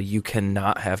 Iowa, you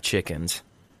cannot have chickens.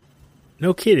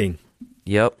 No kidding.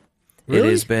 Yep. Really?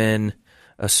 It has been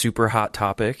a super hot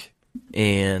topic,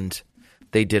 and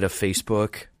they did a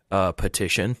Facebook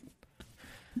petition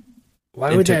Why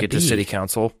and would took that it be? to city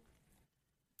council.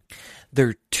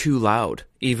 They're too loud,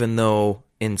 even though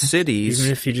in cities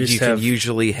Even if you just can have-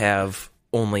 usually have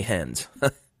only hens.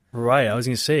 Right. I was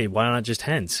going to say, why not just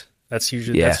hens? That's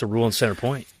usually Yeah. that's the rule in Center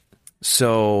Point.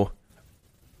 So,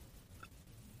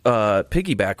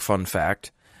 piggyback fun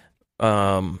fact,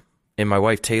 in my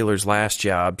wife Taylor's last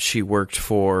job, she worked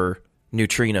for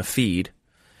Nutrina Feed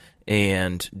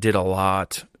and did a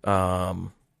lot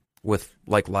with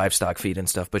like livestock feed and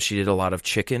stuff, but she did a lot of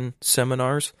chicken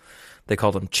seminars. They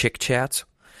called them chick chats.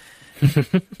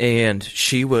 And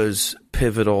she was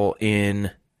pivotal in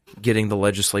getting the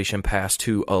legislation passed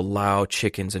to allow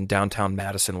chickens in downtown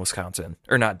Madison, Wisconsin.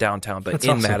 Or not downtown, but That's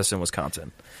in awesome. Madison,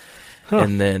 Wisconsin. Huh.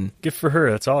 And then Good for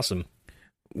her. That's awesome.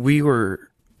 we were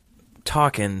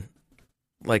talking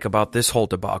like about this whole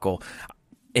debacle,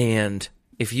 and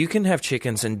if you can have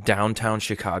chickens in downtown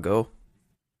Chicago,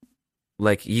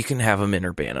 like you can have them in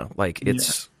Urbana. Like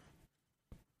it's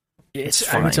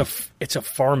fine. It's a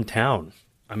farm town.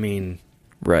 I mean,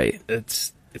 right.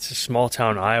 it's a small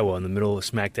town, Iowa, in the middle of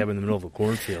smack dab in the middle of a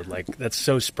cornfield. Like, that's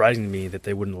so surprising to me that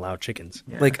they wouldn't allow chickens.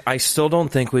 Yeah. Like I still don't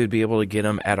think we would be able to get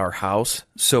them at our house.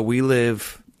 So we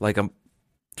live like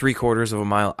 3/4 of a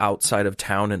mile outside of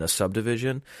town in a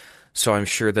subdivision. So I'm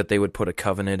sure that they would put a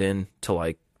covenant in to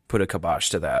like put a kibosh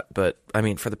to that. But I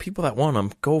mean, for the people that want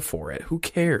them, go for it. Who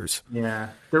cares? Yeah,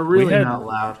 they're really had- not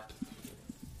loud.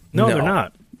 No, No. they're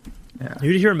not. Yeah.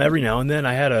 You'd hear them every now and then.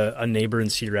 I had a neighbor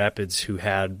in Cedar Rapids who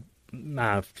had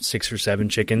 6 or 7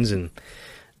 chickens, and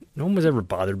no one was ever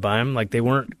bothered by them. Like, they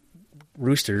weren't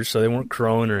roosters, so they weren't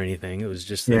crowing or anything. It was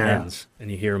just the Yeah. hens,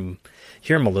 and you hear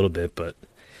them a little bit, but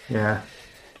Yeah.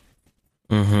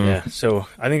 yeah. So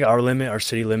I think our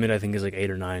city limit, I think is like 8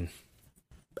 or 9.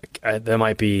 That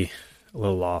might be a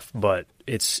little off, but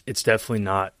it's definitely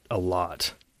not a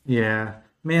lot. Yeah.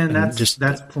 Man, And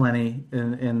that's plenty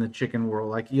in the chicken world.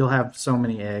 Like, you'll have so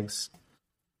many eggs.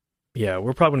 Yeah,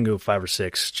 we're probably gonna go 5 or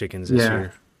 6 chickens this Yeah.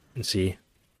 year and see.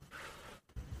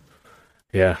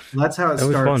 Yeah, That's how it that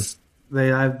was fun. starts.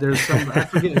 There's some, I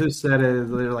forget who said it.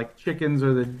 They're like chickens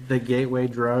are the gateway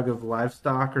drug of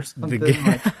livestock or The something.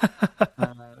 Like,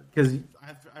 because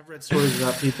I've read stories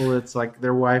about people. It's like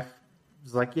their wife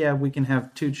is like, yeah, we can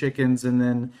have 2 chickens, and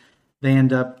then they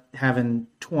end up having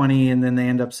 20, and then they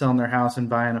end up selling their house and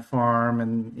buying a farm,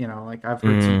 and like I've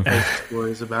heard some crazy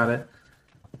stories about it.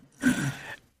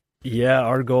 Yeah,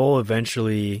 our goal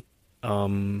eventually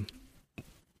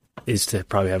is to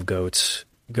probably have goats,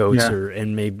 Yeah. or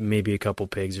and maybe a couple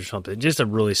pigs or something. Just a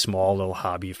really small little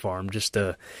hobby farm, just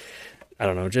to, I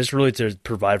don't know, just really to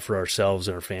provide for ourselves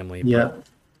and our family. Yeah.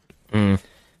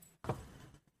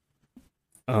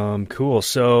 Cool.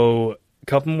 So, a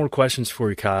couple more questions for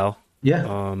you, Kyle.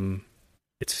 Yeah.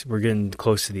 We're getting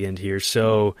close to the end here.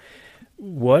 So,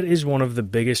 what is one of the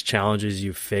biggest challenges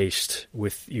you've faced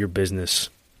with your business?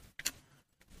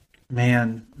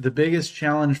 Man, the biggest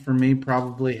challenge for me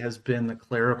probably has been the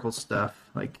clerical stuff.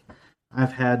 Like,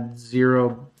 I've had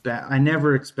I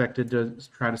never expected to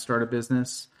try to start a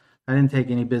business. I didn't take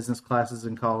any business classes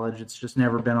in college. It's just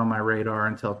never been on my radar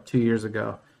until 2 years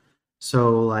ago.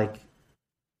 So, like,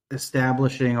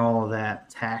 establishing all of that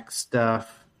tax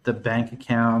stuff, the bank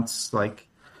accounts, like,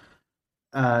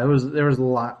 there was a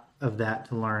lot of that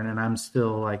to learn, and I'm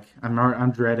still like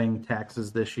I'm dreading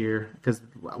taxes this year because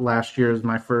last year was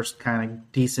my first kind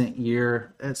of decent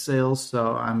year at sales,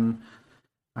 so I'm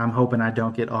hoping I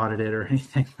don't get audited or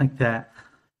anything like that.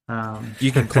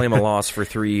 You can claim a loss for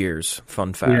 3 years.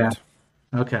 Fun fact.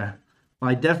 Yeah. Okay.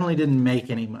 Well, I definitely didn't make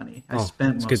any money. I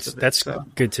spent most of it. That's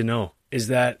good to know. Is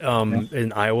that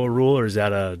an Iowa rule, or is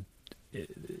that you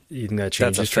think that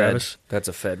changes, Travis? That's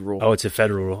a Fed rule. Oh, it's a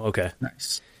federal rule. Okay.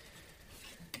 Nice.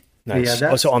 Nice.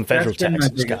 Yeah, So on federal that's been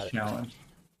taxes, my biggest got it. challenge.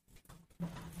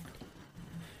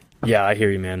 Yeah, I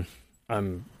hear you, man.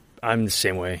 I'm the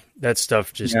same way. That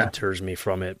stuff just deters me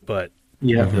from it, but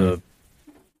Yeah.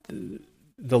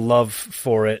 the love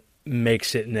for it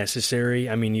makes it necessary.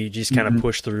 I mean, you just kind of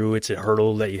push through. It's a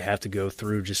hurdle that you have to go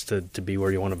through just to be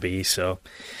where you want to be. So,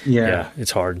 yeah,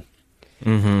 it's hard.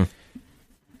 Mm-hmm.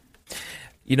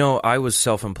 I was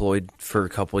self-employed for a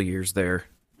couple of years there,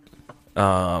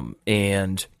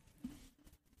 and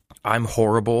I'm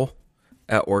horrible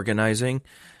at organizing,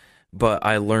 but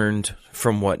I learned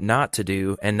from what not to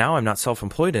do, and now I'm not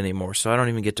self-employed anymore, so I don't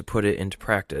even get to put it into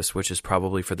practice, which is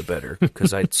probably for the better,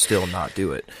 because I'd still not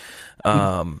do it.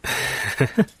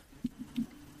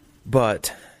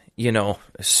 But,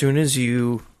 as soon as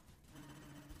you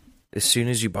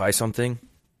buy something,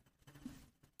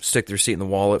 stick the receipt in the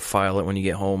wallet, file it when you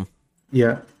get home.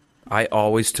 Yeah. I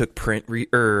always took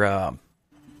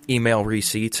email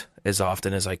receipts as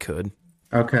often as I could.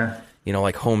 Okay.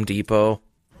 Like Home Depot,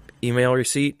 email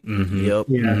receipt. Mm-hmm. Yep.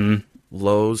 Yeah. Mm-hmm.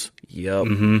 Lowe's. Yep.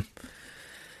 Mm-hmm.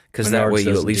 Because that way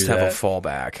you at least have that. a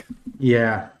fallback.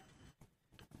 Yeah.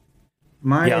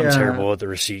 I'm terrible at the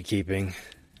receipt keeping.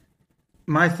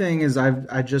 My thing is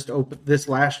I just opened this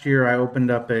last year. I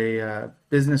opened up a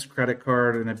business credit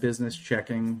card and a business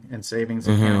checking and savings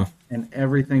account, and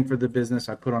everything for the business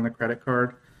I put on the credit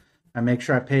card. I make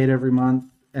sure I pay it every month,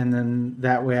 and then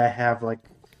that way I have like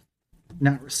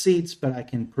not receipts, but I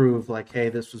can prove like, hey,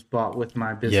 this was bought with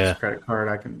my business credit card.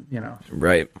 I can,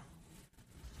 Right.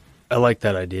 I like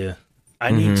that idea.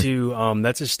 I need to.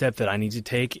 That's a step that I need to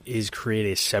take, is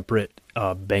create a separate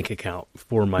bank account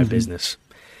for my business.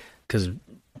 Because,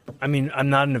 I mean, I'm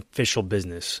not an official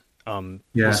business.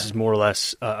 This is more or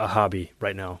less a hobby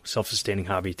right now, self-sustaining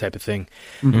hobby type of thing.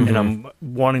 And I'm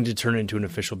wanting to turn it into an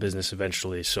official business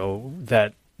eventually. So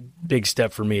that big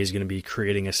step for me is going to be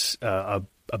creating a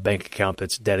bank account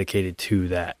that's dedicated to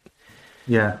that.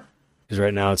 Yeah. Because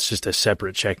right now it's just a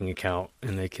separate checking account,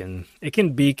 and it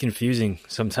can be confusing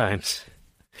sometimes.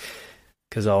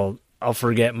 Because I'll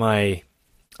forget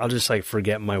I'll just like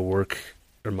forget my work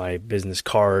or my business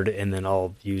card, and then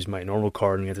I'll use my normal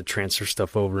card, and we have to transfer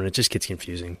stuff over, and it just gets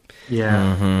confusing.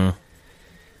 Yeah. Mm-hmm.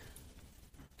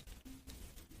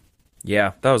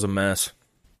 Yeah, that was a mess.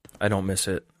 I don't miss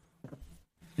it.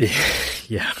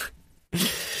 Yeah.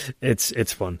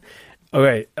 It's fun.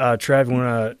 Okay, Trav, you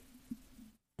want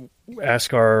to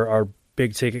ask our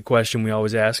big ticket question we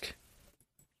always ask?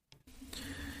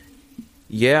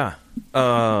 Yeah.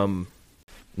 No,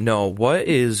 what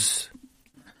is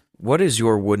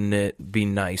your wouldn't it be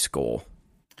nice goal?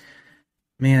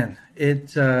 Man,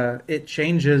 it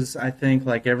changes, I think,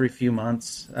 like every few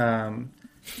months. At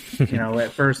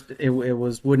first it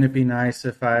was, wouldn't it be nice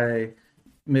if my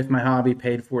hobby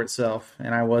paid for itself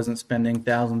and I wasn't spending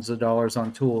thousands of dollars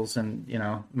on tools, and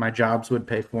my jobs would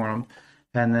pay for them.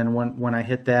 And then when I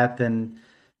hit that, then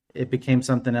it became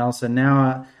something else. And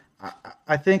now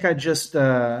I think I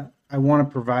I want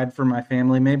to provide for my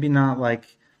family. Maybe not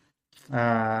like,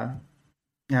 I'm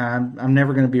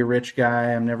never going to be a rich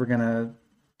guy. I'm never going to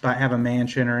have a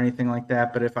mansion or anything like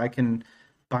that. But if I can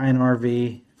buy an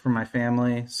RV for my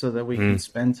family so that we can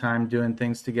spend time doing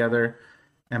things together,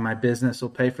 and my business will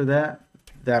pay for that,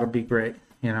 that'll be great.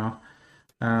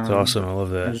 That's awesome. I love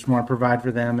that. I just want to provide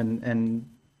for them and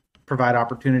provide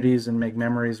opportunities and make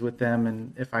memories with them.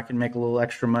 And if I can make a little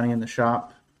extra money in the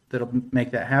shop, that'll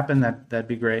make that happen. That'd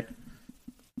be great.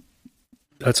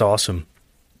 That's awesome.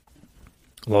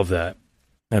 Love that.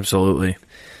 Absolutely.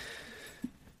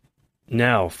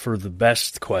 Now for the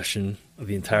best question of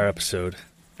the entire episode.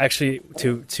 Actually,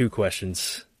 two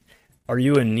questions. Are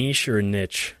you a niche or a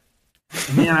niche?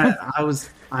 Man,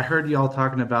 I heard y'all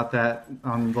talking about that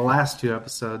on the last 2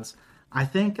 episodes. I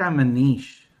think I'm a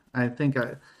niche. I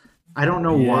don't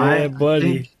know why.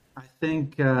 Buddy. I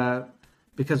think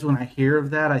because when I hear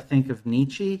of that, I think of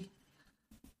Nietzsche.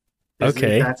 That's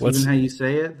even how you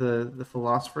say it, the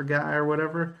philosopher guy or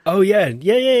whatever. Oh yeah. I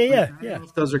don't know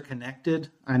if those are connected.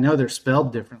 I know they're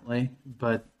spelled differently,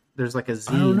 but there's like a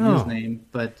Z in his name.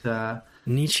 But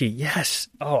Nietzsche, yes.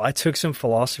 Oh, I took some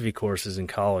philosophy courses in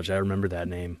college. I remember that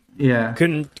name. Yeah.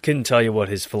 Couldn't tell you what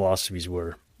his philosophies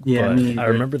were. Yeah, but I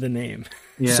remember the name.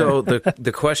 Yeah. So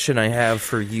the question I have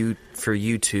for you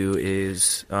two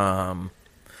is,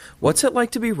 what's it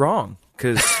like to be wrong?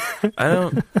 Because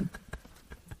I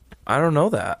don't know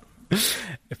that.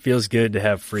 It feels good to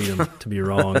have freedom to be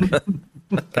wrong.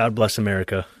 God bless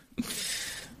America.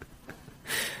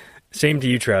 Same to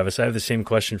you, Travis. I have the same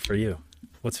question for you.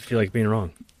 What's it feel like being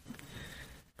wrong?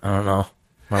 I don't know.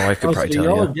 My wife could probably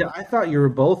tell you. Yeah, I thought you were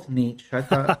both niche. I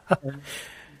thought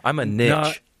I'm a niche.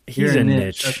 No, he's a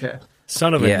niche. Okay.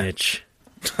 Son of a niche.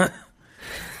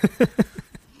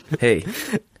 Hey,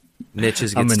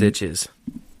 niches get stitches.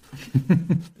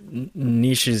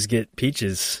 Niches get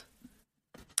peaches.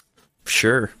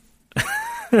 Sure.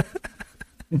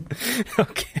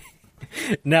 Okay.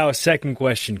 Now, a second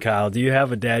question, Kyle. Do you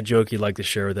have a dad joke you'd like to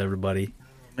share with everybody?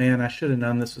 Man, I should have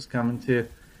known this was coming too.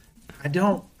 I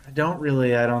don't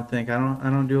really. I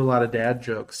don't do a lot of dad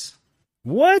jokes.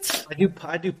 What?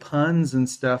 I do puns and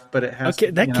stuff, but it has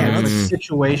that counts. It's a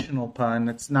situational pun.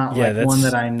 It's not like one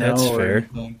that I know. That's or fair.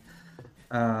 Anything.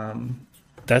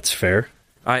 That's fair.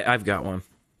 I've got one.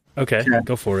 Okay,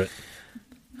 go for it.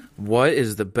 What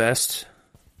is the best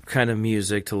kind of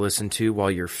music to listen to while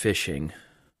you're fishing?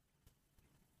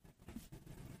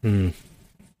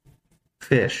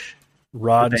 Fish.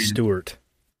 Rod Stewart.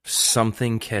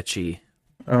 Something catchy.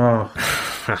 Oh.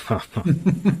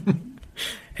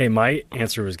 Hey, my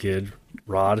answer was good.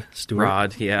 Rod Stewart.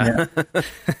 Rod, yeah.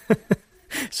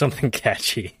 Something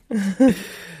catchy.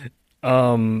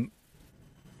 Why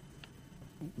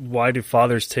do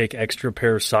fathers take extra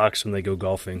pair of socks when they go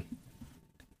golfing?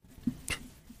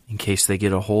 In case they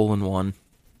get a hole in one.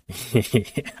 Yeah.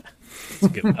 That's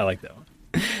good. I like that one.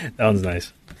 That one's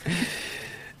nice.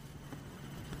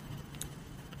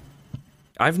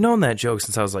 I've known that joke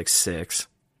since I was like 6.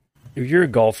 If you're a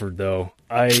golfer, though,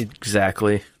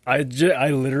 Exactly. I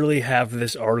literally have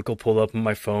this article pulled up on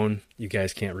my phone. You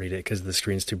guys can't read it because the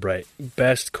screen's too bright.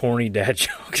 Best corny dad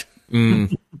jokes.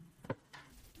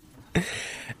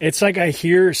 It's like I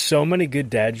hear so many good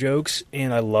dad jokes,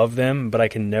 and I love them, but I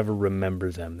can never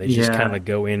remember them. They just kind of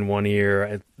go in one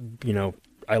ear.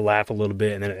 I laugh a little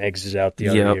bit, and then it exits out the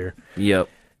other ear. Yep.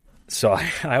 So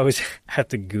I always have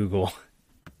to Google.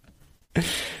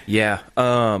 Yeah.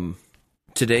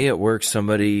 Today at work,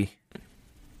 somebody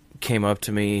came up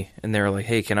to me, and they were like,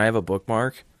 "Hey, can I have a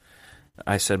bookmark?"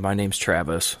 I said, "My name's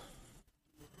Travis."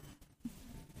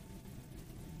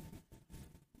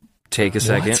 Take a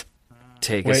second.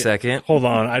 Wait, a second. Hold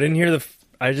on. I didn't hear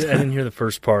the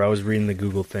first part. I was reading the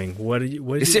Google thing. What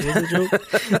is the joke?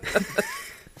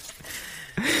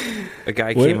 A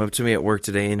guy came up to me at work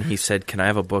today and he said, "Can I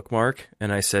have a bookmark?"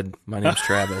 And I said, "My name's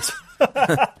Travis."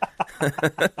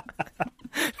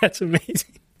 That's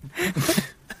amazing.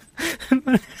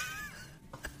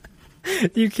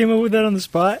 You came up with that on the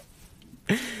spot?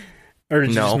 Or did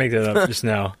you just make that up just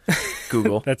now?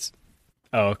 Google.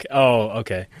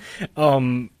 Okay.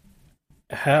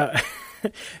 How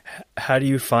do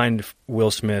you find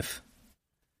Will Smith?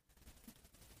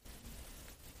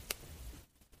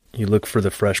 You look for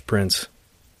the Fresh Prince.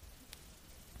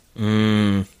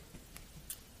 Man.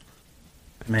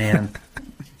 I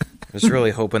was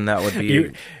really hoping that would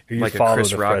be like a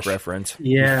Chris Rock reference.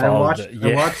 Yeah, I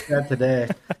watched that today.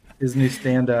 His new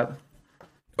stand-up.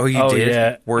 Oh, you did?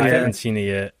 Yeah. I haven't seen it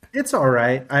yet. It's all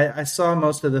right. I saw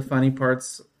most of the funny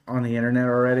parts on the internet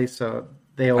already, so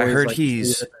they always. I heard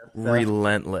he's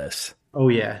relentless. Oh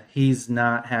yeah, he's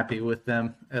not happy with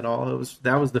them at all.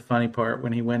 That was the funny part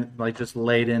when he went like just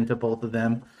laid into both of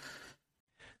them.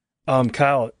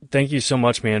 Kyle, thank you so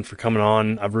much, man, for coming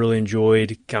on. I've really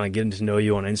enjoyed kind of getting to know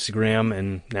you on Instagram,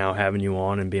 and now having you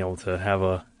on and being able to have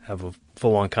a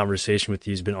full on conversation with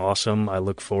you has been awesome. I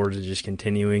look forward to just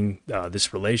continuing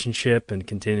this relationship and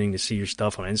continuing to see your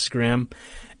stuff on Instagram.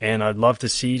 And I'd love to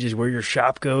see just where your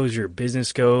shop goes, your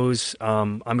business goes.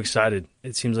 I'm excited.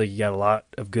 It seems like you got a lot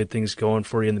of good things going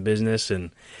for you in the business,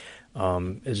 and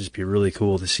it'd just be really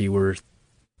cool to see where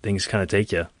things kind of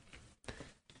take you.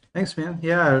 Thanks, man.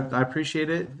 Yeah, I appreciate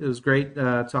it. It was great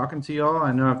talking to y'all.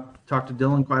 I know I've talked to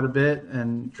Dylan quite a bit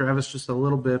and Travis just a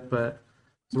little bit, but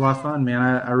it's a lot of fun, man.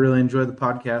 I really enjoy the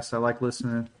podcast. I like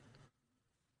listening.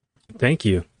 Thank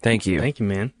you. Thank you. Thank you,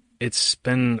 man. It's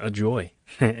been a joy.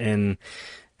 And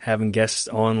having guests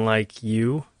on like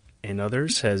you and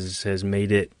others has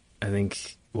made it, I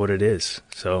think, what it is.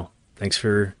 So thanks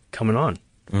for coming on.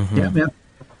 Yeah, man.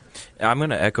 I'm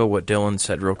going to echo what Dylan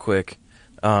said real quick,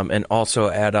 and also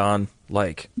add on,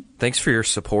 like, thanks for your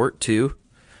support, too.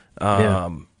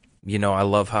 You know, I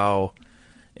love how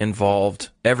involved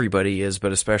everybody is,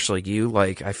 but especially you.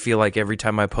 Like, I feel like every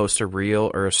time I post a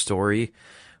reel or a story,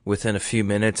 within a few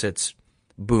minutes, it's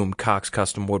boom, Cox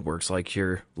Custom Woodworks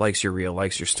likes your reel,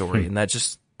 likes your story, and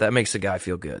that makes the guy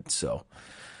feel good. So,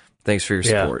 thanks for your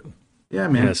support. Yeah,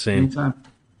 man. Yeah, same. Anytime.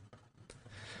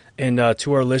 And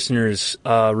to our listeners,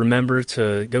 remember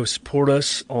to go support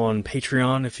us on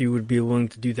Patreon if you would be willing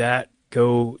to do that.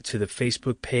 Go to the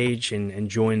Facebook page and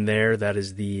join there. That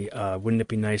is the Wouldn't It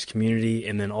Be Nice community.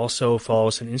 And then also follow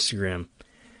us on Instagram.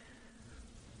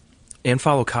 And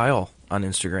follow Kyle on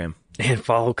Instagram. And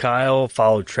follow Kyle,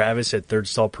 follow Travis at Third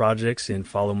Stall Projects, and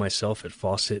follow myself at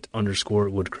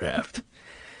Fawcett_Woodcraft.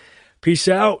 Peace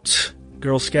out,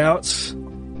 Girl Scouts.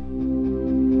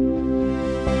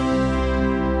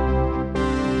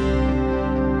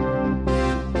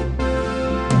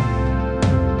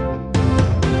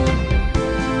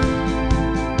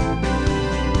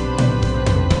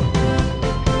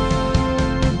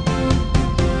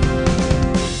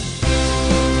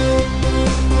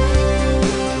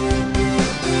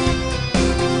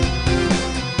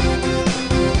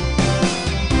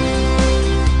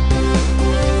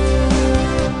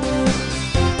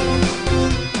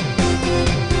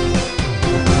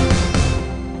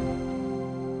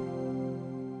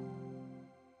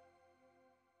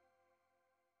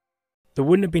 The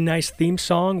Wouldn't It Be Nice theme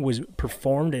song was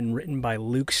performed and written by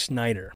Luke Snyder.